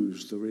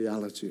lose the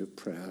reality of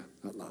prayer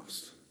at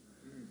last.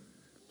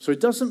 So it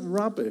doesn't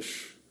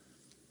rubbish.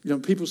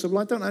 People say,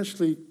 well, I don't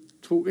actually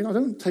talk, I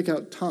don't take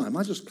out time.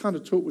 I just kind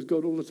of talk with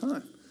God all the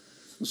time.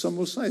 And some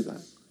will say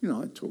that.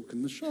 I talk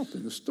in the shop,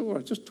 in the store.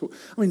 I just talk.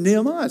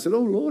 Nehemiah said, oh,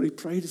 Lord, he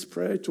prayed his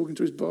prayer, talking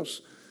to his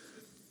boss.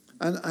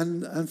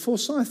 And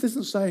Forsyth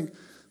isn't saying,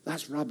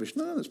 that's rubbish.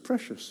 No, that's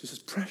precious. He says,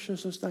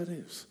 precious as that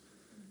is.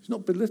 He's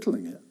not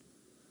belittling it.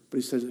 But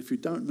he says, if you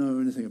don't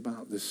know anything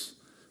about this,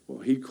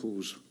 what he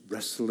calls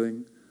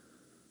wrestling,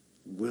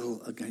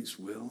 will against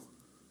will,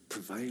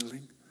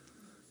 prevailing,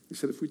 he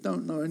said, if we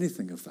don't know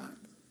anything of that,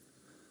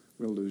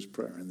 we'll lose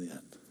prayer in the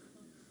end.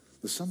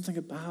 There's something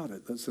about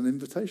it that's an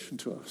invitation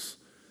to us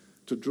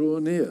to draw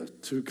near,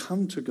 to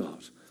come to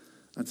God,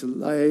 and to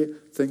lay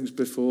things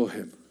before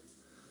him.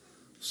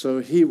 So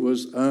he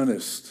was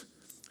earnest.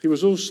 He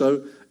was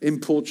also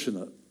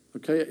importunate.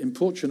 Okay,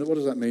 importunate, what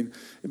does that mean?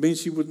 It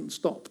means he wouldn't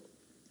stop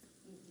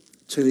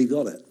till he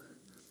got it.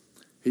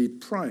 He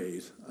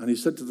prayed, and he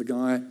said to the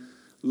guy,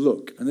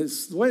 look. And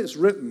it's the way it's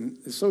written,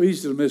 it's so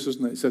easy to miss,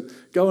 isn't it? He said,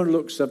 go and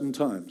look 7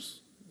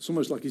 times. It's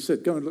almost like he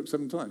said, go and look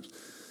 7 times.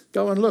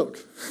 Go and look.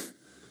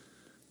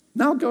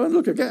 Now go and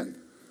look again.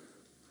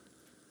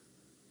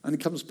 And he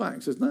comes back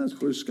and says, no, it's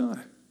blue sky.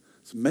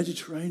 It's a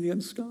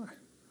Mediterranean sky.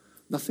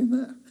 Nothing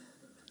there.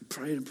 He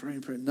prayed and prayed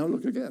and prayed. Now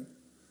look again.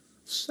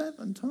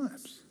 7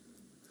 times.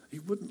 He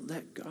wouldn't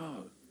let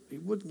go. He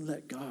wouldn't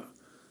let go.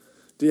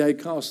 D.A.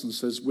 Carson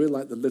says, we're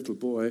like the little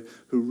boy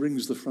who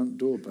rings the front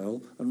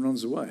doorbell and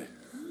runs away.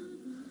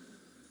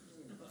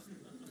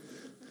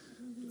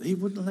 He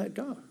wouldn't let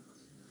go.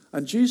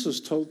 And Jesus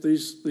told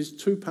these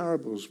 2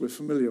 parables. We're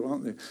familiar,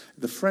 aren't they?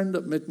 The friend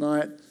at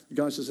midnight, the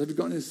guy says, have you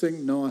got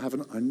anything? No, I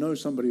haven't. I know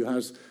somebody who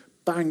has.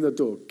 Bang the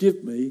door.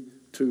 Give me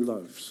 2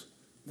 loaves.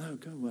 No,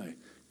 go away.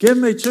 Give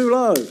me 2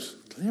 loaves.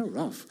 You're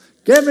rough.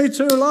 Give me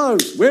 2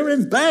 loaves. We're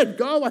in bed.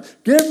 Go away.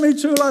 Give me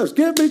 2 loaves.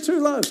 Give me 2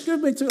 loaves. Give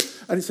me 2.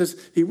 And he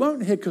says, he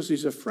won't hear because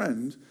he's a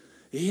friend.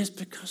 He is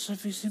because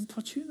of his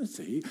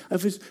importunity,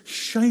 of his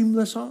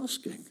shameless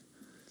asking.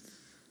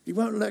 He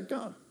won't let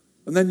go.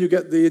 And then you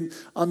get the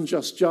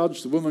unjust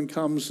judge. The woman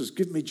comes, says,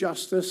 give me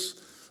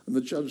justice. And the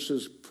judge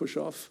says, push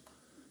off.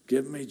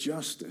 Give me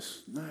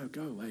justice. No,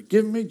 go away.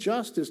 Give me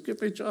justice.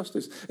 Give me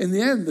justice. In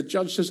the end, the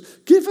judge says,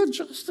 give her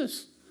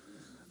justice.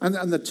 And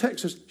the text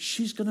says,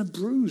 she's going to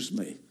bruise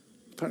me.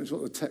 Apparently that's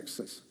what the text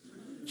says.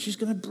 She's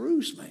going to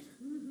bruise me.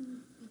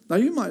 Now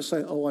you might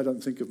say, oh, I don't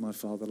think of my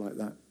Father like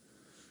that.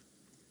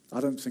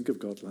 I don't think of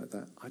God like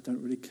that. I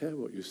don't really care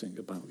what you think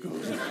about God.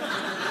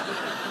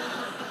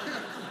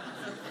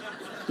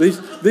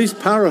 These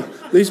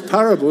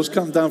parables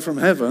come down from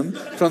heaven,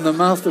 from the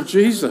mouth of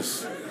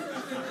Jesus.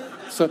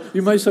 So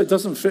you may say it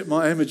doesn't fit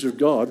my image of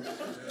God.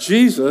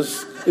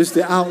 Jesus is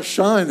the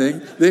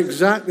outshining, the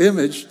exact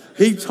image.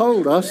 He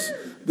told us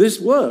this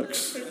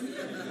works.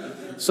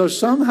 So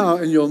somehow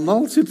in your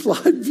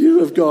multiplied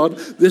view of God,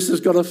 this has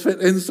got to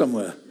fit in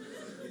somewhere.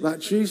 Like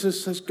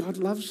Jesus says, God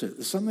loves it.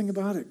 There's something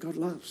about it God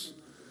loves.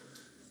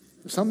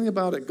 There's something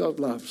about it God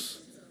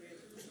loves.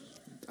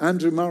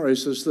 Andrew Murray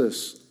says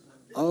this,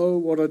 oh,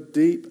 what a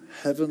deep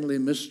heavenly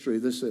mystery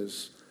this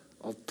is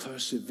of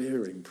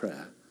persevering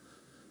prayer.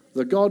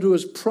 The God who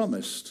has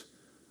promised,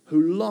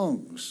 who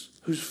longs,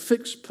 whose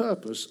fixed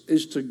purpose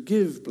is to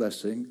give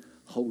blessing,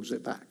 holds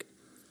it back.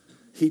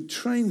 He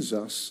trains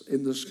us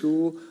in the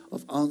school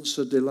of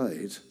answer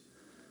delayed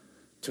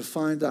to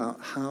find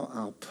out how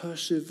our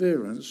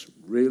perseverance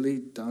really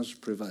does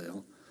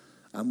prevail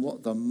and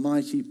what the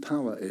mighty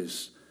power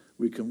is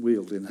we can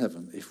wield in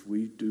heaven if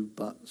we do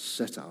but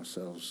set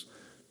ourselves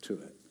to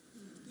it.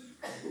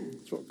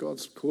 That's what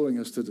God's calling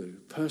us to do.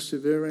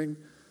 Persevering,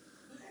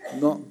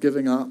 not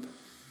giving up,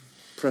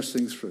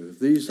 pressing through.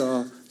 These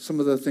are some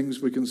of the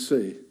things we can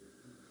see.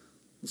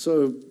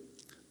 So,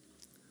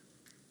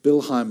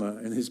 Bill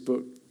Heimer, in his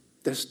book,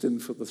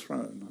 Destined for the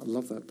Throne, I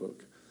love that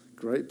book,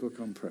 great book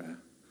on prayer,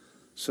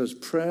 says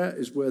prayer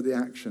is where the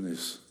action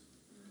is.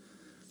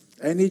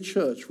 Any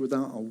church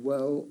without a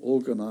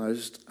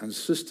well-organized and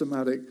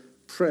systematic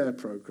prayer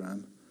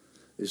program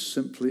is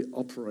simply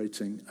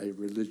operating a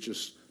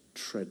religious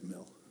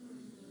treadmill.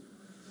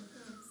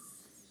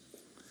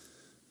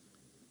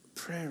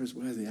 Prayer is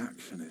where the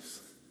action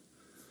is.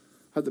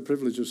 I had the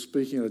privilege of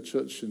speaking at a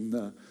church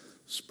in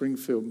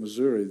Springfield,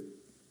 Missouri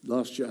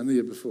last year and the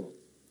year before.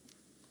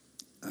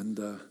 And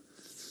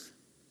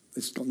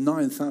it's got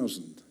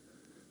 9,000.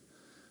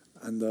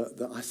 And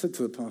I said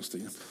to the pastor,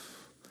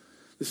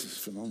 this is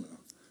phenomenal.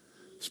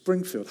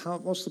 Springfield,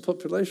 what's the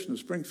population of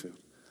Springfield?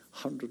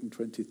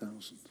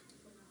 120,000.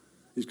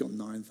 He's got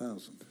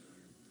 9,000.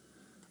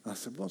 I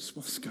said, what's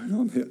going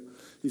on here?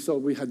 He said,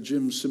 we had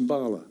Jim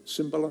Cymbala.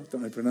 Cymbala, don't know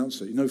how to pronounce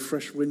it. You know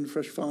Fresh Wind,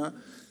 Fresh Fire?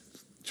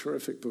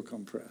 Terrific book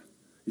on prayer.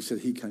 He said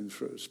he came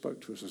through,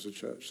 spoke to us as a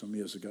church some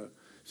years ago.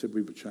 He said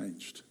we were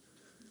changed.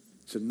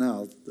 He said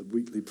now the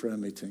weekly prayer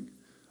meeting,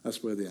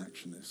 that's where the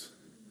action is.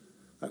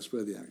 That's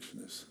where the action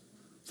is.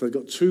 So they've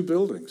got 2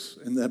 buildings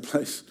in their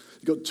place.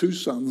 You've got 2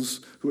 sons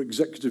who are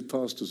executive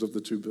pastors of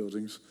the 2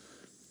 buildings.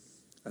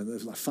 And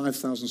there's like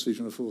 5,000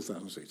 seater and a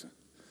 4,000 seater.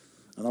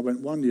 And I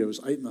went one year, it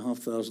was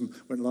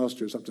 8,500. Went last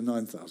year, it's up to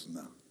 9,000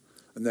 now.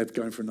 And they're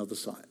going for another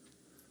site.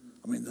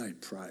 I mean, they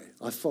pray.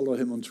 I follow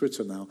him on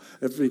Twitter now.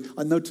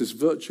 I notice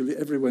virtually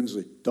every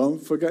Wednesday, don't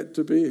forget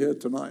to be here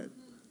tonight.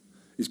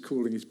 He's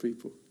calling his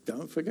people.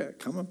 Don't forget,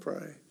 come and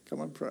pray.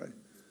 Come and pray.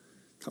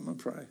 Come and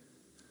pray.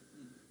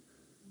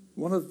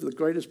 One of the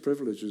greatest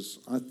privileges,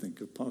 I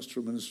think, of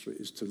pastoral ministry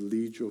is to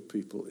lead your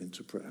people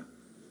into prayer.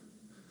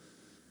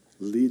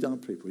 Lead our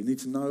people. You need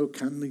to know,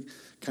 can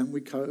we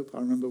cope? I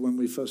remember when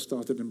we first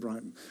started in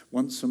Brighton,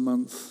 once a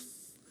month,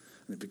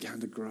 and it began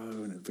to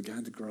grow, and it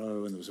began to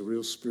grow, and there was a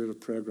real spirit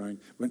of prayer growing.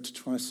 Went to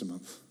twice a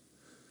month.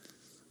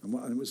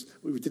 And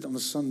we did it on a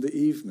Sunday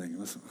evening,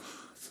 and I thought,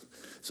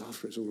 it's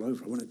after it's all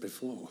over. I want it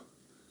before.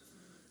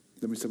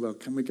 Then we said, well,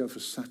 can we go for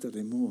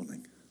Saturday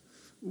morning?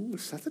 Ooh,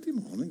 Saturday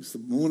morning? It's the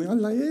morning I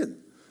lay in.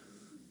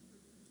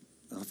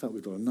 And I felt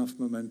we'd got enough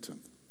momentum.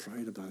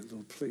 Prayed about it,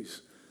 Lord,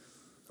 please.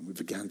 And we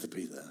began to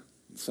be there.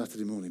 And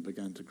Saturday morning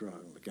began to grow.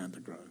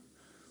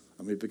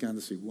 And we began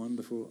to see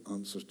wonderful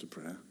answers to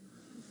prayer.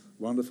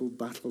 Wonderful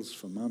battles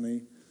for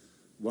money.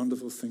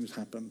 Wonderful things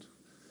happened.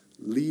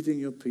 Leading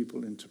your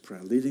people into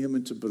prayer. Leading them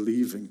into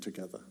believing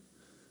together.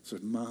 It's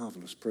a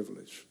marvelous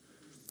privilege.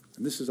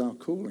 And this is our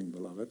calling,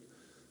 beloved.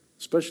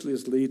 Especially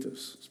as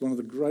leaders. It's one of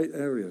the great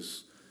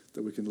areas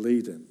that we can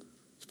lead in.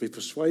 To be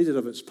persuaded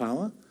of its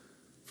power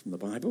from the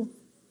Bible.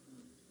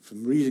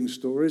 From reading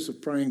stories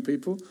of praying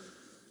people.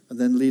 And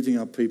then leading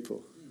our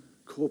people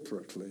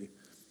corporately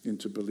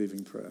into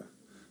believing prayer.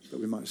 That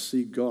we might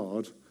see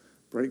God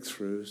break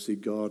through, see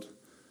God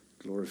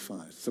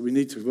glorified. So we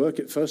need to work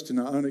it first in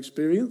our own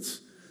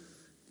experience.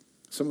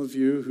 Some of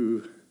you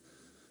who,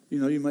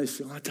 you may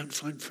feel, I don't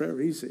find prayer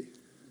easy.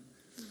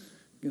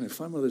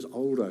 Find one of those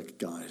older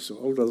guys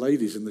or older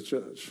ladies in the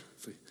church.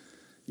 Say,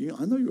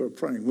 I know you're a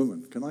praying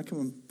woman. Can I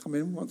come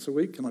in once a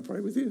week? Can I pray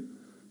with you?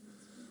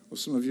 Or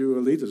some of you who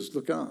are leaders,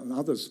 look out, and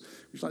others,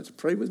 would you like to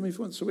pray with me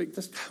for once a week?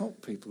 Just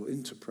help people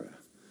into prayer.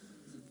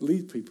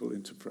 Lead people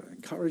into prayer.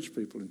 Encourage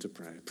people into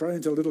prayer. Pray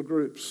into little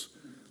groups.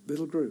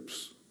 Little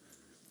groups.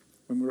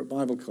 When we were at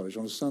Bible college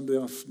on a Sunday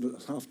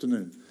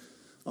afternoon,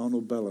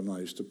 Arnold Bell and I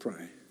used to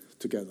pray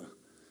together.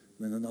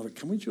 And then another,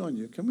 can we join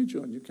you? Can we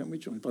join you? Can we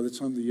join you? By the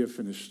time the year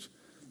finished,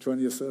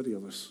 20 or 30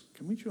 of us,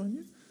 can we join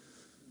you?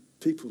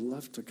 People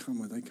love to come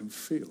where they can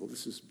feel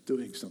this is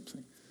doing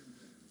something.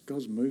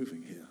 God's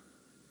moving here.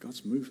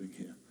 God's moving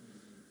here.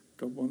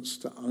 God wants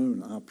to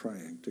own our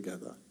praying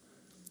together.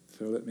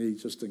 So let me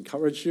just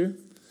encourage you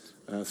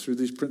through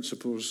these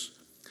principles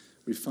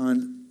we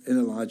find in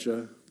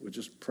Elijah. We'll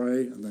just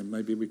pray and then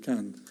maybe we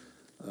can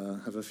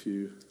have a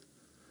few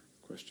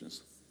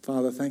questions.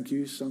 Father, thank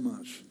you so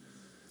much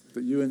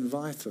that you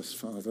invite us,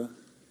 Father,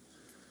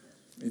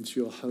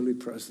 into your holy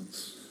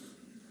presence.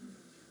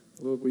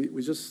 Lord, we're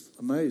just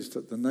amazed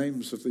at the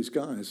names of these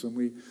guys, and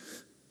we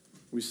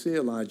see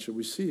Elijah,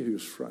 we see he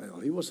was frail.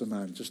 He was a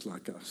man just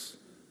like us.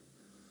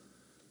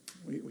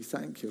 We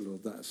thank you,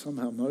 Lord, that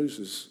somehow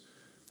Moses,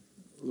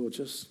 Lord,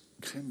 just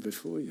came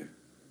before you.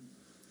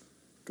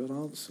 God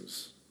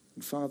answers.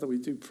 And Father, we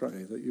do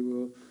pray that you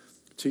will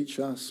teach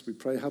us. We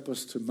pray, help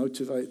us to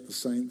motivate the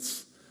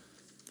saints.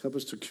 Help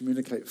us to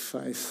communicate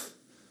faith.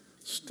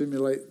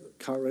 Stimulate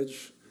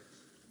courage.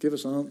 Give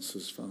us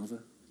answers,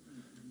 Father.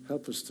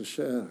 Help us to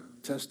share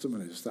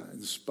testimonies that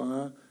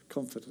inspire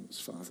confidence,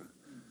 Father.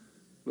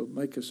 Lord,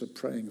 make us a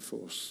praying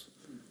force.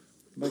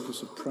 Make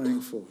us a praying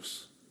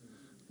force.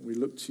 We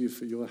look to you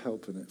for your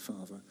help in it,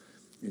 Father.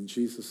 In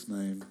Jesus'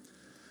 name,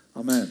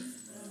 amen.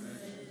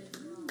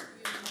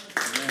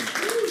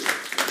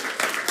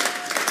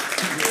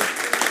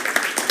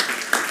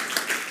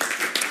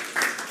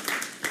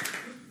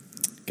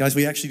 Guys,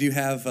 we actually do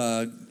have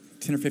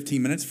 10 or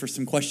 15 minutes for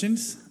some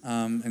questions.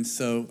 And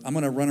so I'm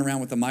going to run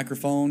around with the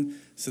microphone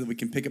so that we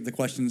can pick up the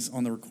questions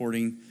on the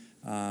recording.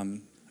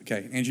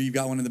 Okay, Andrew, you've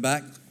got one in the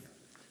back?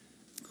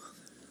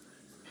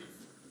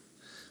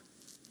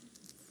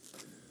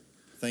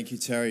 Thank you,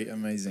 Terry.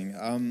 Amazing.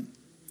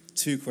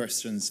 2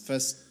 questions.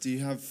 First, do you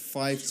have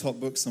 5 top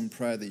books on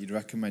prayer that you'd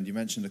recommend? You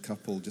mentioned a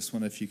couple. Just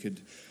wonder if you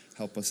could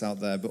help us out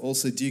there. But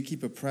also, do you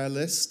keep a prayer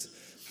list?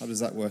 How does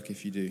that work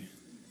if you do?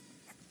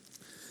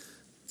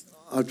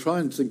 I try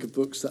and think of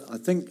books that I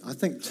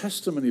think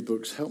testimony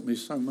books help me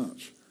so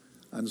much.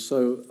 And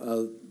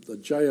so the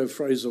J.O.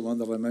 Fraser one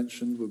that I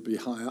mentioned would be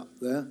high up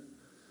there.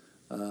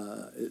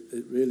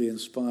 It really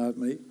inspired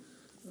me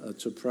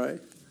to pray.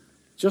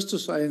 Just to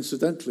say,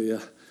 incidentally,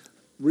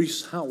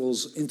 Rees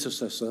Howell's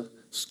Intercessor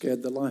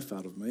scared the life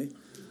out of me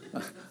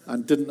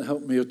and didn't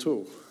help me at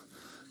all.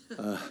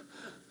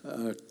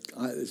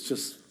 That's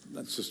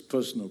just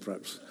personal,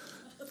 perhaps.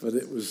 But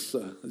it's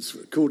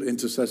called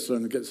Intercessor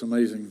and it gets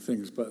amazing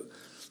things. But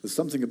there's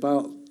something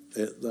about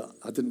it that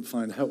I didn't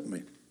find helped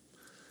me.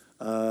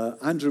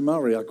 Andrew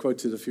Murray, I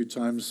quoted a few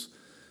times,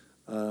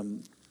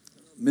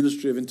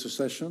 Ministry of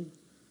Intercession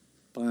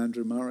by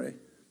Andrew Murray.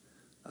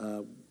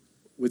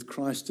 With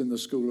Christ in the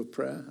School of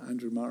Prayer,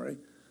 Andrew Murray.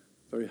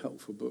 Very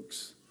helpful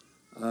books.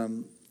 I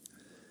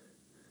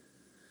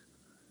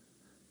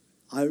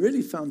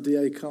really found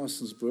D.A.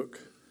 Carson's book,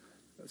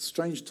 a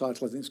strange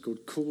title, I think it's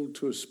called Called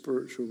to a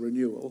Spiritual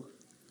Renewal.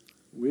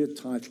 Weird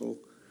title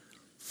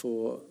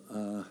for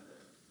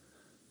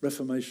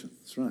Reformation.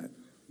 That's right,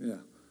 yeah.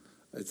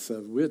 It's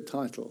a weird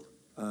title,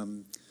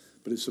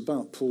 but it's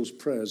about Paul's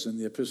prayers in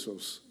the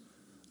epistles.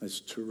 It's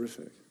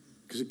terrific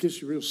because it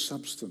gives you real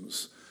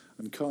substance.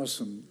 And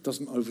Carson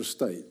doesn't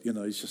overstate,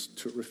 he's just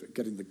terrific,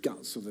 getting the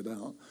guts of it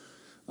out.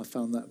 I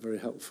found that very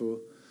helpful.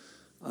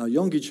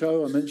 Yonggi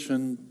Cho, I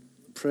mentioned,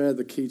 Prayer,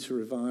 the Key to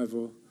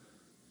Revival.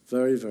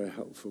 Very, very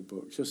helpful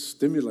book. Just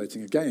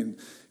stimulating. Again,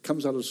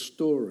 comes out of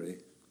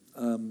story.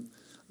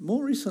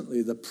 More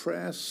recently, the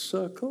Prayer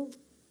Circle,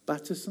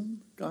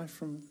 Battison, guy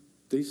from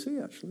DC,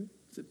 actually.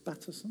 Is it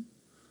Battison?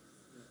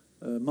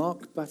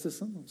 Mark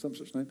Battison, or some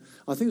such name.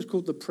 I think it's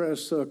called the Prayer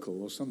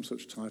Circle, or some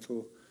such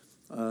title.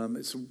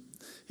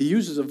 He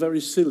uses a very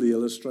silly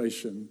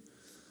illustration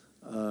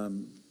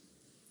of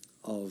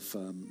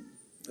a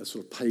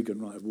sort of pagan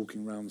rite of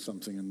walking around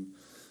something, and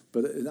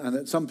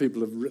some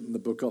people have written the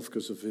book off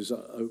because of his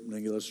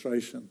opening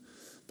illustration.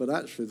 But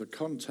actually, the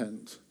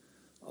content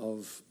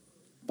of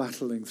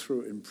battling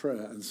through it in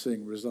prayer and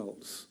seeing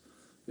results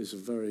is a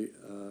very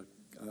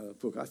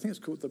book. I think it's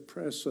called the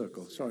Prayer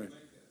Circle. Sorry,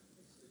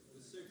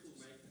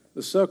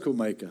 the Circle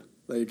Maker.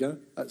 There you go.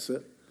 That's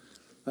it.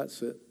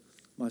 That's it.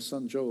 My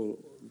son Joel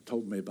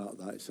told me about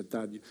that. He said,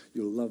 Dad,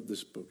 you'll love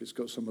this book. It's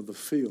got some of the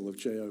feel of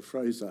J.O.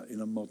 Fraser in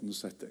a modern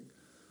setting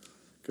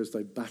because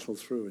they battle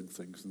through in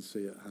things and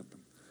see it happen.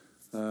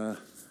 I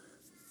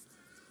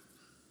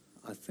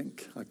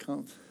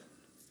can't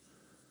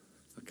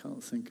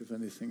think of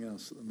anything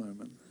else at the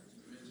moment.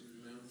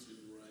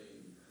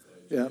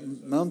 Yeah,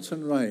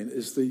 Mountain Rain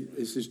is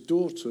his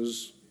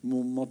daughter's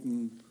more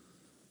modern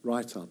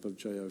write-up of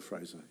J.O.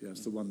 Fraser. Yeah,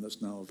 it's the one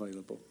that's now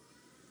available.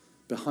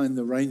 Behind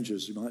the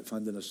Ranges, you might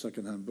find in a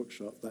second-hand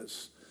bookshop.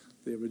 That's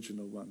the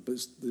original one.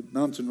 But the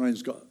Mountain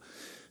Rain's got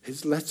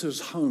his letters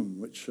home,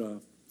 which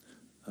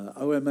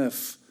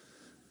OMF,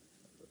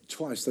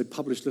 twice, they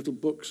published little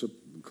books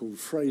called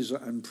Fraser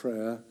and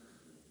Prayer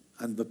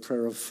and The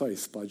Prayer of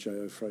Faith by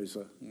J.O.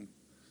 Fraser.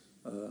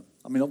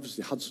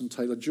 Obviously Hudson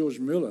Taylor, George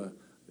Mueller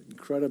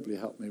incredibly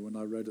helped me when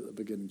I read at the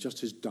beginning, just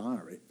his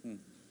diary.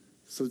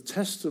 So the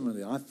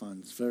testimony I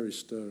find is very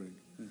stirring.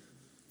 Yeah.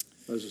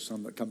 Those are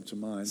some that come to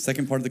mind.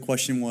 Second part of the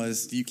question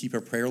was, do you keep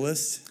a prayer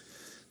list?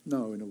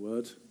 No, in a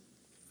word.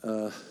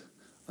 I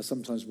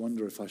sometimes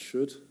wonder if I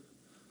should,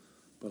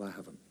 but I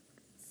haven't.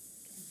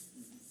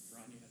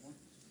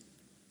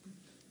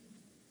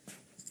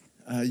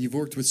 You've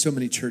worked with so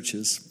many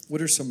churches.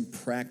 What are some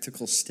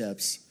practical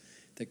steps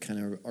that kind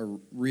of are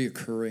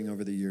reoccurring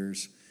over the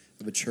years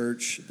of a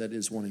church that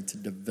is wanting to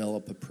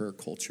develop a prayer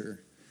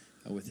culture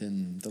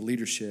within the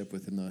leadership,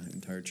 within the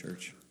entire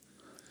church?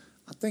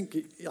 I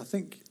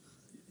think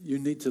you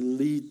need to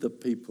lead the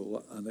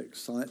people and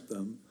excite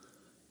them.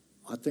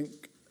 I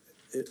think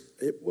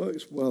it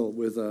works well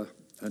with a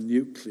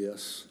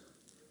nucleus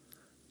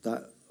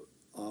that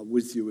are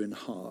with you in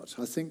heart.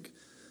 I think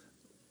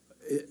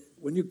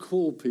when you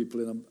call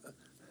people in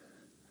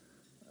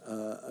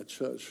a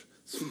church,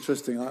 it's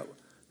interesting.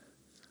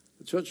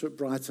 The church at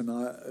Brighton,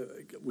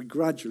 we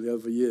gradually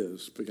over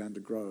years began to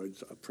grow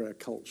a prayer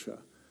culture.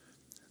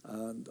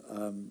 And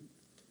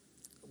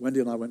Wendy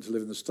and I went to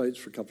live in the States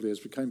for a couple of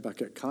years. We came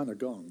back, it kind of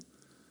gone.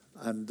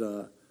 And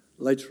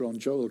later on,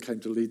 Joel came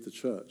to lead the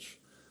church.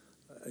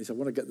 He said, I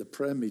want to get the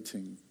prayer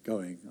meeting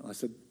going. And I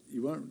said,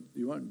 you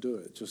won't do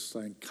it just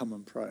saying, come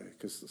and pray,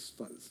 because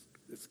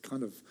it's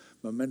kind of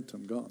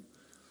momentum gone.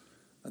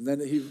 And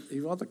then he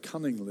rather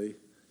cunningly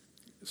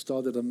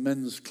started a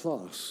men's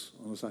class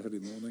on a Saturday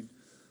morning,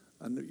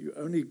 and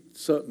only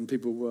certain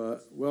people were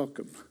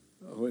welcome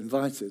or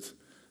invited.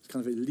 It's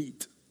kind of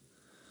elite.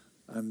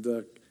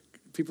 And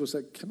people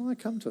said, can I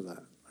come to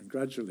that? And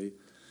gradually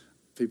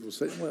people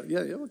said, well, yeah,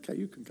 okay,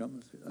 you can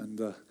come.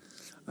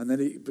 And then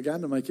he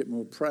began to make it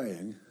more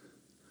praying,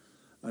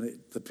 and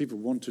the people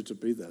wanted to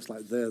be there. It's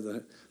like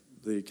they're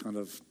the kind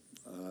of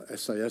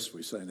SAS,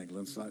 we say in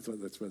England. So I thought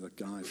that's where the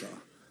guys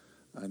are.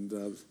 And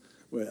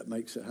where it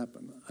makes it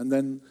happen. And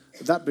then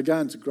that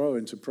began to grow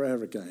into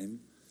prayer again.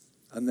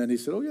 And then he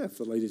said, oh, yeah, if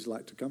the ladies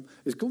like to come.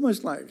 It's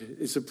almost like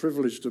it's a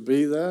privilege to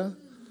be there.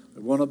 I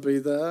want to be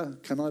there.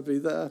 Can I be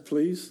there,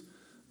 please?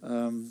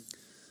 So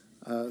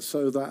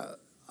that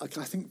I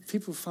think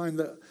people find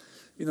that,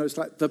 it's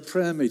like the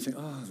prayer meeting.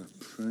 Oh,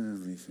 the prayer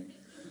meeting.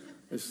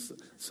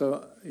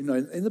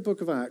 In the book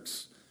of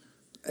Acts,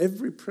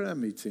 every prayer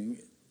meeting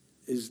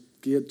is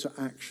geared to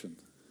action.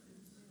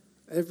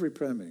 Every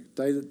prayer meeting.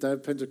 Day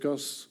of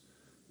Pentecost,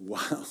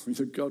 wow,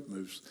 God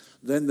moves.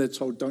 Then they're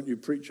told, don't you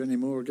preach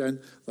anymore again?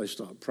 They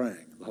start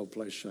praying. The whole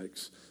place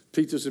shakes.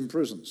 Peter's in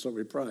prison, so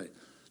we pray.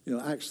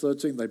 Acts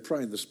 13, they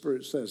pray and the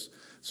Spirit says.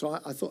 So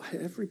I thought, hey,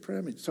 every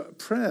prayer meeting. So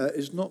prayer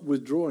is not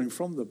withdrawing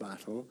from the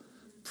battle.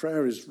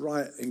 Prayer is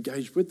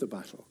engaged with the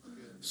battle.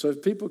 So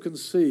if people can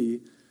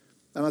see,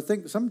 and I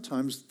think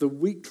sometimes the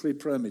weekly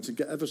prayer meeting,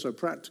 get ever so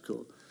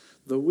practical,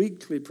 the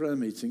weekly prayer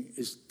meeting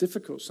is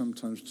difficult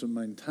sometimes to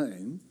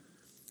maintain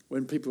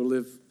when people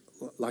live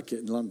like it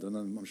in London,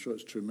 and I'm sure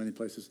it's true in many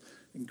places,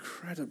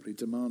 incredibly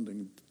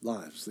demanding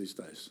lives these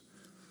days.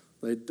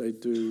 They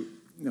do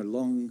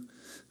long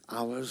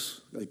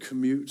hours, they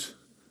commute,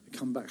 they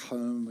come back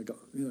home,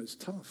 it's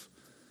tough.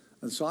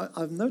 And so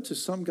I've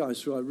noticed some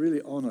guys who I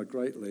really honour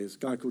greatly. There's a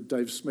guy called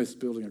Dave Smith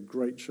building a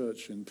great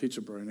church in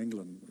Peterborough in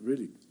England,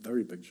 really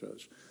very big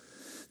church.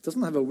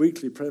 Doesn't have a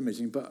weekly prayer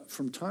meeting, but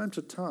from time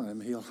to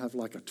time he'll have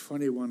like a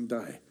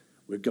 21-day,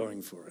 we're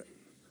going for it.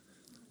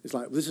 It's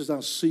like, this is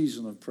our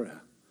season of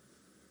prayer.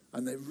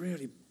 And they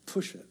really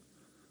push it.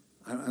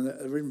 And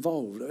they're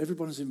involved.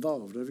 Everyone's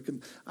involved.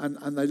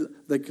 And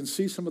they can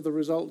see some of the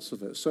results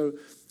of it. So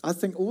I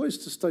think always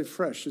to stay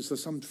fresh, is there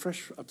some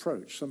fresh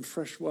approach, some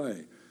fresh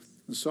way.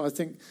 And so I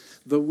think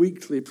the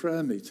weekly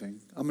prayer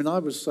meeting, I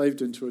was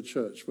saved into a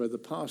church where the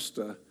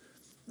pastor,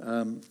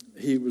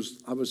 he was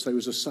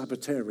a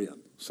Sabbatarian.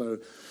 So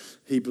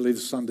he believed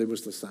Sunday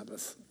was the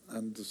Sabbath.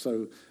 And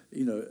so,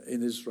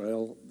 in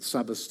Israel,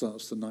 Sabbath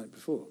starts the night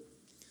before.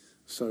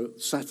 So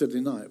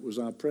Saturday night was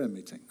our prayer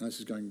meeting. This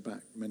is going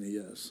back many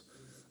years,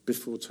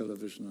 before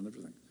television and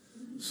everything.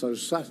 So,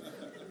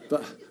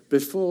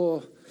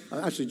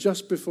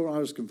 just before I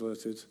was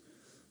converted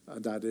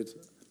and added,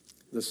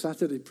 the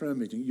Saturday prayer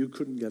meeting, you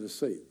couldn't get a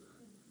seat.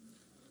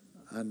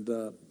 And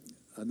there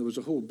was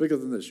a hall bigger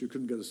than this, you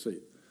couldn't get a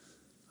seat.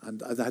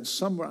 And they had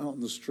some were out on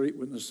the street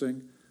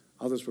witnessing,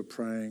 others were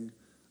praying.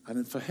 And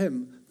then for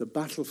him, the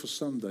battle for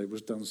Sunday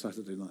was done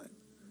Saturday night.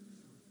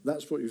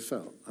 That's what you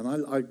felt.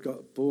 And I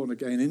got born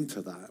again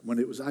into that when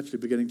it was actually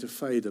beginning to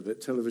fade a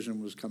bit.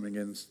 Television was coming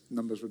in,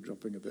 numbers were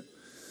dropping a bit.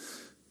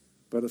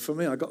 But for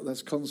me, I got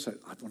this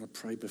concept, I want to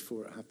pray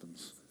before it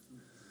happens.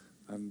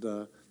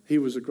 And he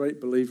was a great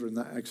believer in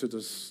that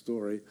Exodus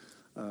story.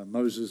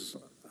 Moses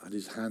had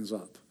his hands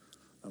up.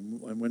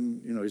 And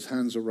when his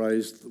hands are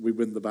raised, we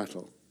win the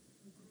battle.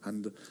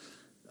 And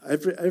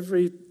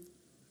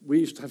we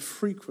used to have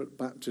frequent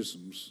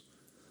baptisms.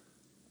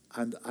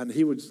 And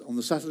he would, on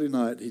the Saturday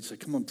night, he'd say,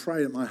 come on,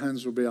 pray that my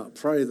hands will be up.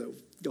 Pray that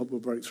God will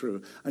break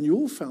through. And you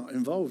all felt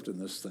involved in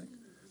this thing.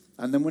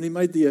 And then when he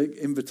made the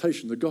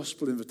invitation, the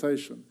gospel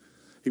invitation,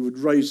 he would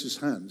raise his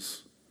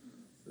hands.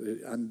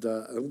 And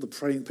all the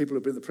praying people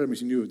who'd been at the prayer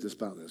meeting knew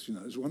about this.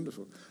 It was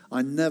wonderful.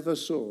 I never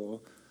saw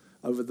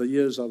over the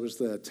years I was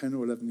there, 10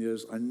 or 11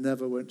 years, I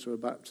never went to a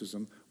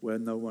baptism where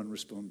no one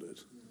responded.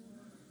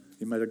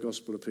 He made a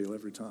gospel appeal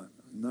every time.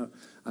 No.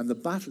 And the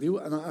battle,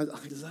 and I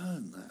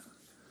learned that.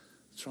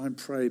 Try and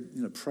pray,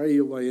 pray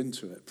your way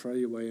into it. Pray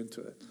your way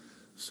into it.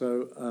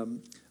 So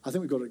I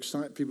think we've got to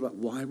excite people about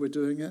why we're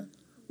doing it.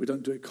 We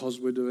don't do it because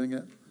we're doing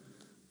it.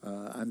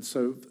 And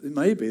so it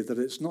may be that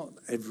it's not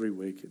every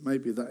week. It may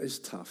be that is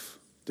tough,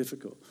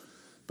 difficult.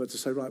 But to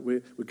say, right,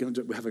 we're going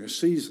to do it, we're having a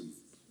season.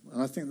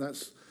 And I think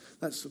that's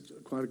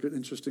quite a good,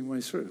 interesting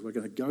way through. We're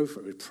going to go for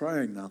it. We're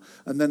praying now.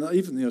 And then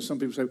even, some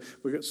people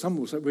say, some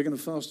will say, we're going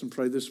to fast and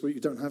pray this week.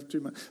 You don't have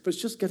to. But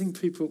it's just getting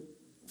people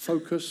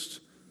focused.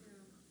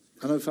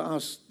 I know for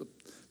us,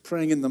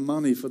 praying in the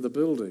money for the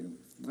building,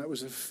 that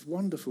was a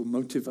wonderful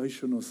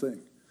motivational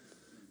thing.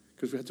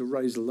 Because we had to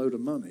raise a load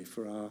of money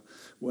for our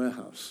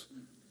warehouse.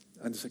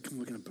 And say, come on,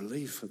 we're going to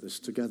believe for this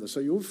together. So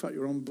in fact,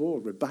 you're on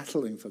board. We're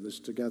battling for this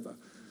together.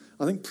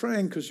 I think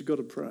praying because you've got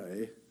to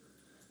pray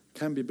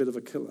can be a bit of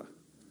a killer.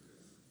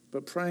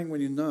 But praying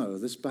when you know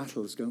this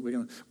battle is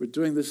we're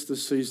doing this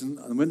season,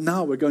 and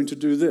now we're going to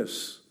do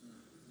this.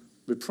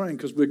 We're praying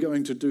because we're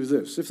going to do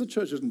this. If the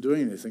church isn't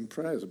doing anything,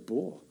 prayer is a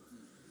bore.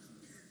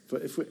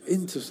 But if we're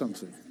into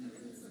something.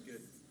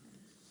 Good.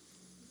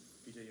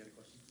 PJ, you had a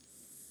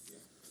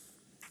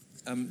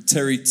question?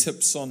 Terry,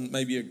 tips on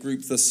maybe a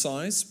group this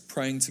size,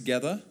 praying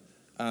together.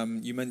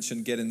 You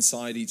mentioned get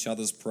inside each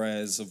other's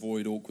prayers,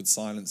 avoid awkward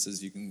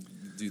silences. You can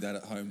do that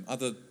at home.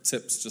 Other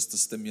tips just to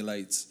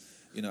stimulate,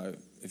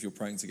 if you're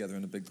praying together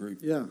in a big group.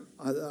 Yeah,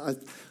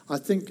 I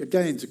think,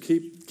 again, to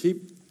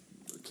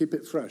keep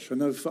it fresh. I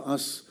know for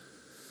us,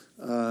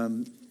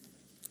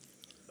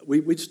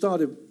 we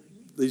started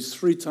these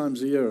 3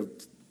 times a year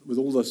with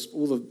all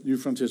the New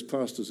Frontiers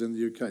pastors in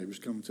the UK. We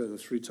come together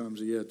 3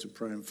 times a year to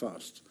pray and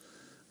fast.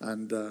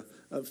 And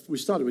we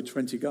started with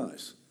 20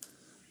 guys.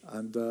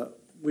 And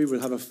we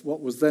would have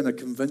what was then a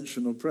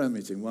conventional prayer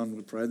meeting. One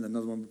would pray and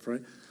another one would pray.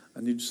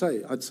 And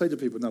I'd say to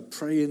people, now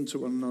pray into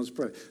one another's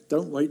prayer.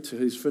 Don't wait till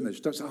he's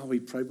finished. Don't say, we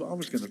prayed, but I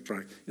was going to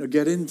pray.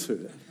 Get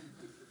into it.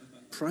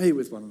 Pray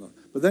with one another.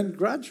 But then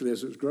gradually,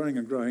 as it was growing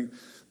and growing,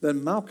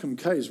 then Malcolm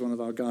Case, one of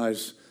our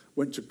guys,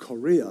 went to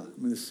Korea. I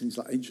mean, this seems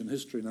like ancient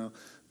history now.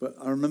 But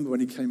I remember when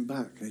he came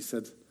back and he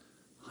said,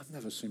 I've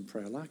never seen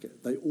prayer like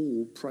it. They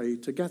all pray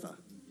together.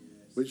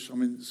 Which,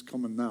 it's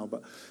common now.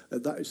 But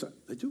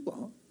they do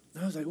what?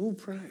 No, they all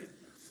pray.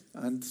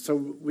 And so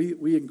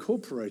we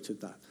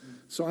incorporated that.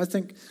 So I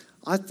think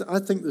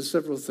there's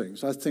several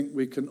things. I think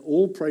we can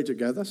all pray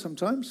together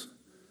sometimes.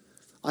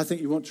 I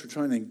think you want to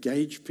try and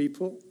engage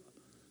people.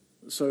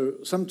 So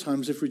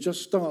sometimes if we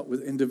just start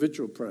with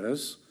individual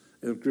prayers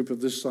in a group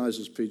of this size,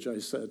 as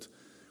PJ said,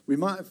 we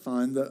might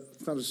find that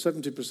kind of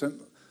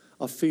 70%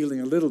 are feeling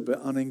a little bit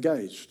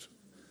unengaged.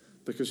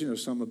 Because,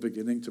 some are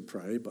beginning to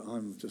pray, but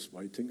I'm just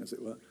waiting, as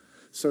it were.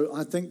 So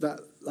I think that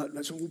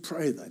let's all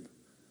pray then.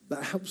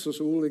 That helps us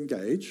all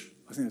engage.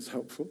 I think that's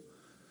helpful.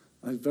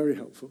 Very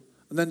helpful.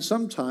 And then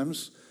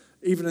sometimes,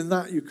 even in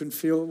that, you can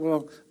feel,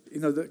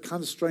 that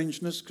kind of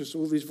strangeness, because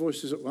all these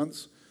voices at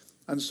once.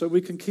 And so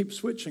we can keep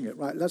switching it,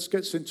 right? Let's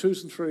get in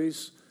 2s and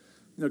 3s.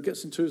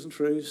 Gets in 2s and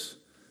 3s.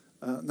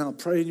 Now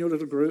pray in your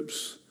little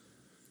groups.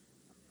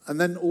 And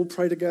then all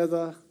pray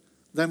together.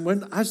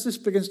 Then as this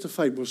begins to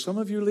fade, will some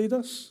of you lead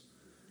us?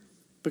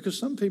 Because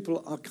some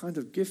people are kind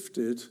of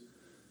gifted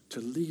to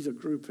lead a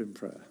group in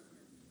prayer.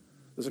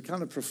 There's a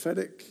kind of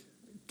prophetic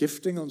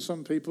gifting on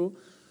some people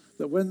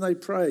that when they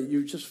pray,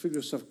 you just feel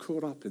yourself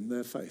caught up in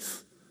their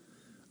faith.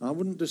 And I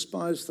wouldn't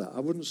despise that. I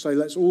wouldn't say,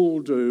 let's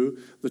all do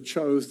the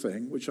Cho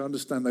thing, which I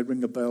understand they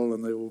ring a bell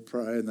and they all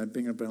pray and they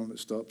ring a bell and it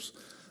stops.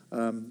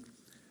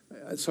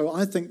 So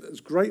I think there's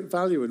great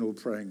value in all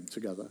praying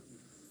together.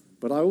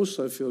 But I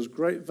also feel there's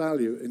great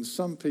value in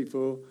some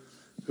people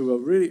who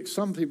are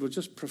some people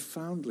just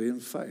profoundly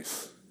in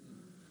faith.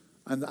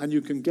 And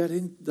you can get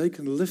in, they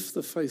can lift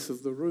the faith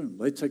of the room.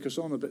 They take us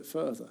on a bit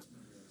further.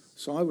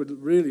 So I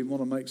would really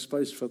want to make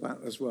space for that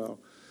as well.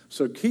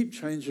 So keep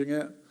changing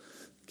it,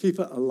 keep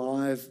it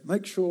alive.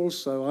 Make sure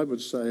also, I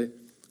would say,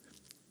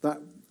 that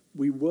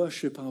we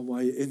worship our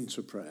way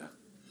into prayer.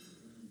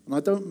 And I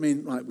don't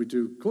mean like we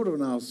do a quarter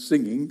of an hour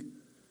singing.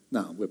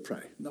 No, we're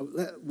praying. No,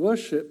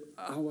 worship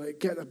our way,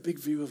 get a big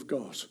view of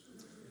God.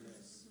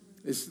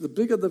 It's the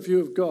bigger the view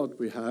of God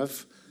we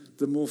have,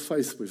 the more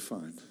faith we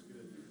find.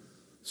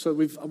 So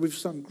we've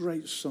sung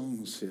great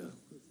songs here.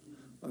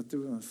 I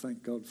do want to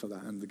thank God for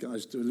that, and the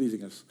guys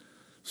leading us.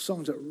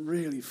 Songs that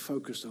really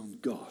focus on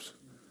God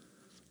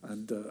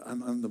and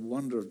the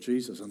wonder of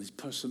Jesus and his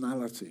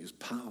personality, his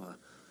power.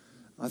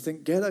 I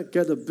think get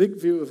a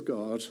big view of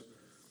God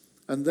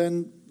and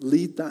then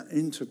lead that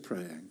into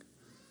praying.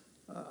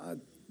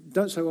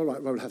 Don't say, all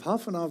right, we'll have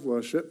half an hour of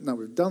worship. Now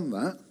we've done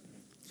that.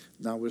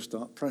 Now we'll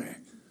start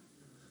praying.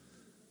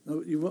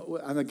 No,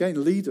 and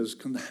again, leaders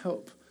can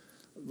help.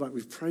 Right,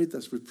 we've prayed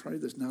this.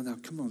 Now,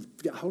 come on,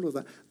 get hold of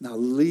that. Now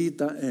lead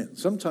that in.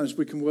 Sometimes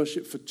we can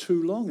worship for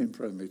too long in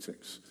prayer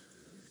meetings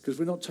because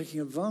we're not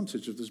taking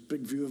advantage of this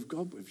big view of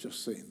God we've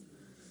just seen.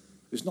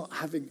 It's not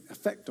having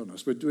effect on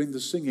us. We're doing the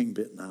singing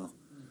bit now.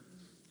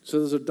 So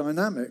there's a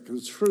dynamic,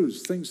 there's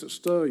truths, things that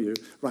stir you.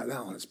 Right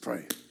now, let's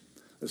pray.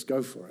 Let's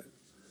go for it.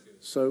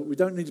 So we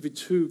don't need to be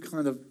too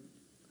kind of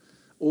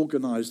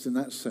organized in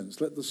that sense.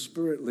 Let the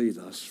Spirit lead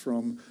us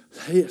from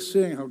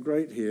seeing how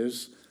great He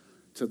is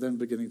to then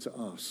beginning to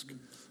ask.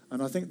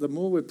 And I think the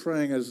more we're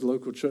praying as a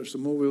local church, the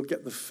more we'll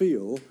get the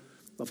feel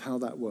of how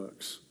that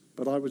works.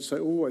 But I would say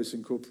always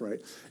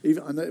incorporate.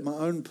 Even I know in my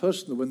own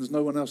personal, when there's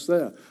no one else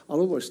there, I'll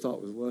always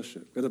start with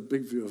worship. Get a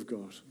big view of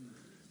God.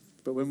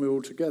 But when we're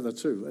all together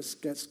too, let's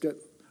get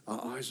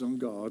our eyes on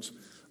God,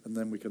 and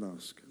then we can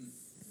ask.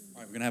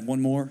 All right, we're going to have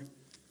one more.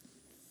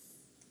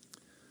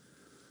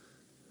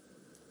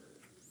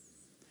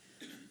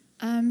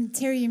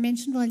 Terry, you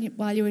mentioned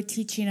while you were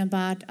teaching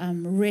about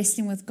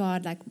wrestling with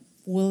God, like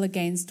will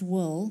against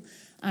will.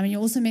 You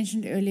also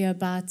mentioned earlier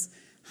about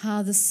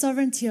how the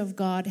sovereignty of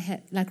God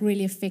had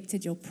really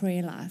affected your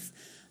prayer life.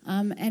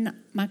 And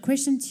my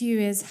question to you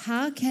is,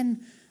 how can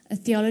a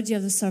theology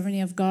of the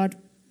sovereignty of God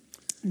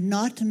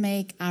not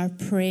make our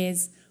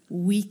prayers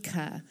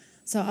weaker?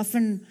 So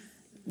often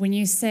when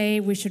you say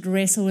we should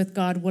wrestle with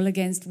God, will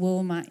against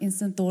will, my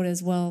instant thought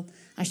is, well,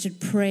 I should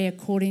pray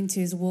according to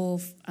His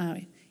will.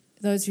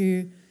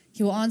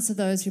 He will answer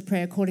those who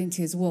pray according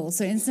to His will.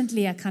 So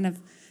instantly I kind of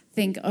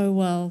think, oh,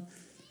 well,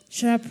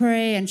 should I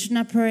pray and shouldn't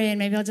I pray? And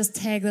maybe I'll just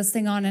tag this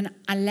thing on. And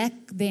I lack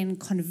then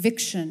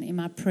conviction in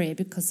my prayer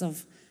because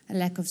of a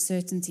lack of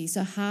certainty.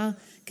 So how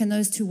can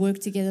those two work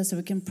together so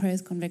we can pray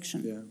with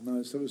conviction? Yeah,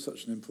 no, that was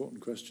such an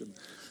important question.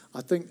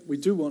 I think we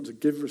do want to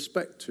give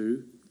respect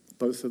to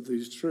both of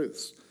these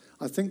truths.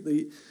 I think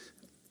the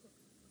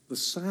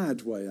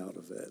sad way out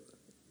of it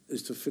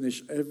is to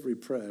finish every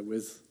prayer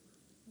with,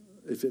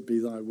 if it be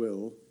thy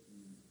will.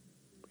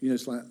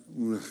 It's like,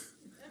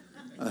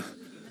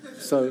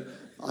 so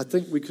I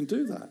think we can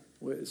do that.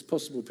 It's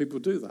possible people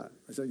do that.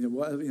 They say,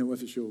 what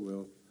if it's your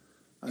will?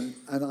 And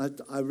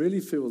I really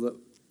feel that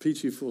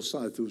P.T.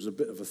 Forsyth, who was a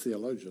bit of a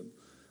theologian,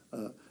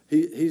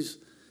 he's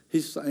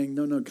saying,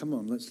 no, come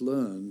on, let's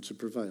learn to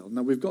prevail.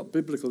 Now, we've got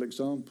biblical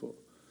example,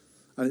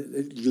 and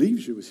it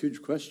leaves you with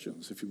huge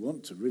questions if you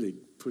want to really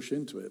push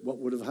into it. What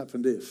would have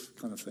happened if,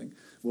 kind of thing?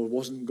 Well,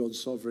 wasn't God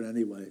sovereign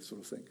anyway,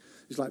 sort of thing.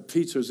 It's like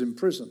Peter's in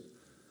prison,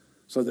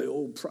 so they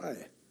all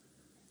pray.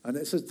 And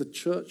it says the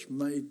church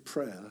made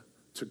prayer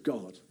to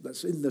God.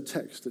 That's in the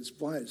text. It's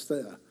why it's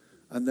there.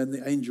 And then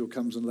the angel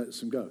comes and lets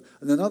them go.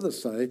 And then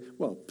others say,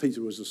 well,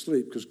 Peter was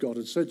asleep because God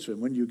had said to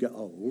him, when you get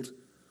old,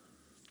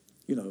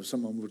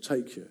 someone will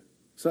take you.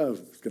 So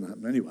it's going to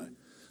happen anyway.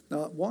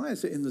 Now, why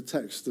is it in the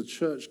text the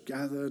church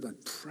gathered and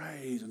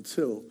prayed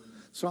until?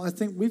 So I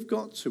think we've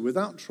got to,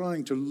 without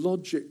trying to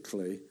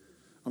logically,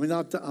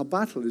 our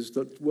battle is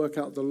to work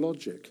out the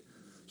logic.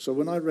 So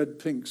when I read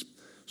Pink's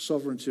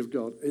Sovereignty of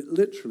God, it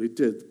literally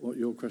did what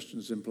your question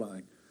is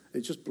implying.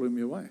 It just blew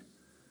me away.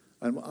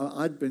 And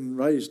I'd been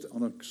raised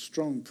on a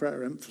strong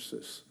prayer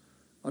emphasis.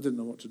 I didn't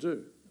know what to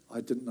do.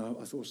 I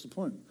thought, what's the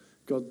point?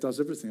 God does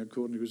everything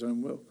according to His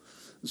own will.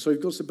 And so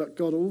you've got to say, but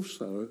God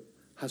also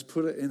has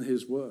put it in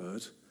His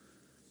word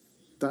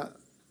that,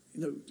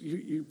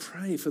 you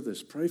pray for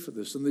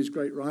this. And these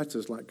great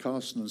writers like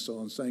Carson and so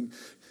on saying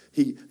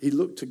he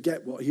looked to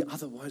get what he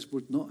otherwise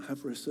would not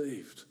have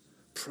received.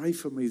 Pray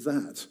for me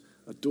that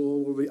a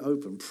door will be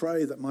open.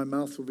 Pray that my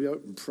mouth will be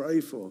open.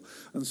 Pray for.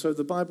 And so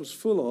the Bible's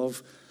full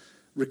of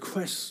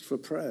requests for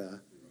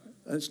prayer.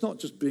 And it's not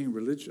just being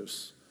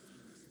religious.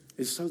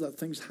 It's so that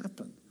things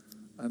happen.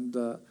 And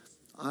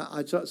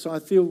so I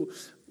feel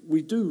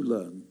we do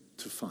learn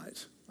to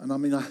fight. And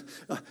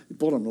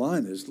bottom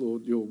line is,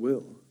 Lord, your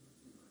will.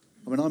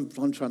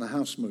 I'm trying to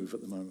house move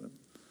at the moment.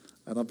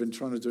 And I've been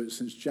trying to do it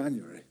since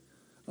January.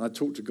 And I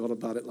talk to God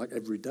about it like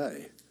every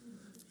day.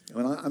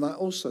 And I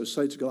also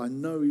say to God, I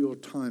know your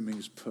timing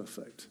is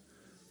perfect.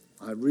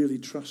 I really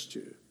trust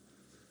you.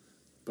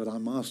 But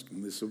I'm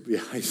asking this will be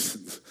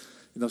hastened.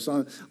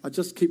 So I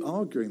just keep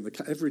arguing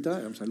every day.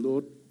 I'm saying,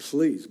 Lord,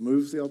 please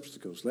move the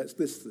obstacles. Let's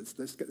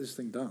get this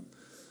thing done.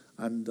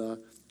 And,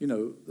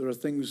 there are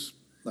things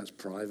that's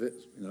private,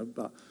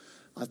 but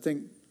I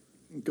think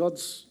God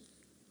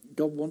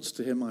wants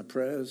to hear my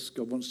prayers.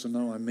 God wants to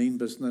know I mean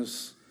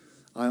business.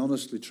 I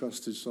honestly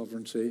trust His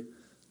sovereignty.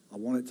 I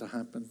want it to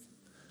happen.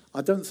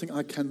 I don't think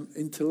I can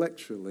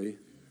intellectually,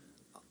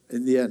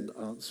 in the end,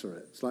 answer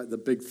it. It's like the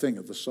big thing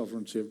of the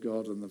sovereignty of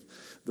God and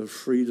the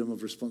freedom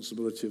of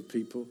responsibility of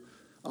people.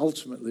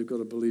 Ultimately, we've got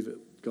to believe it.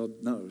 God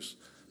knows.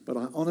 But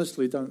I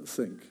honestly don't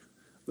think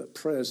that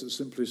prayers that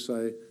simply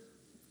say,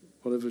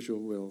 whatever's your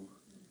will,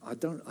 I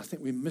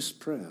think we miss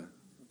prayer.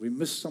 We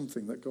miss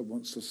something that God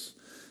wants us.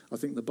 I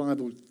think the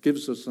Bible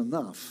gives us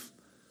enough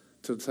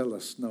to tell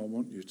us, no, I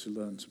want you to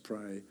learn to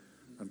pray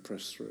and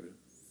press through.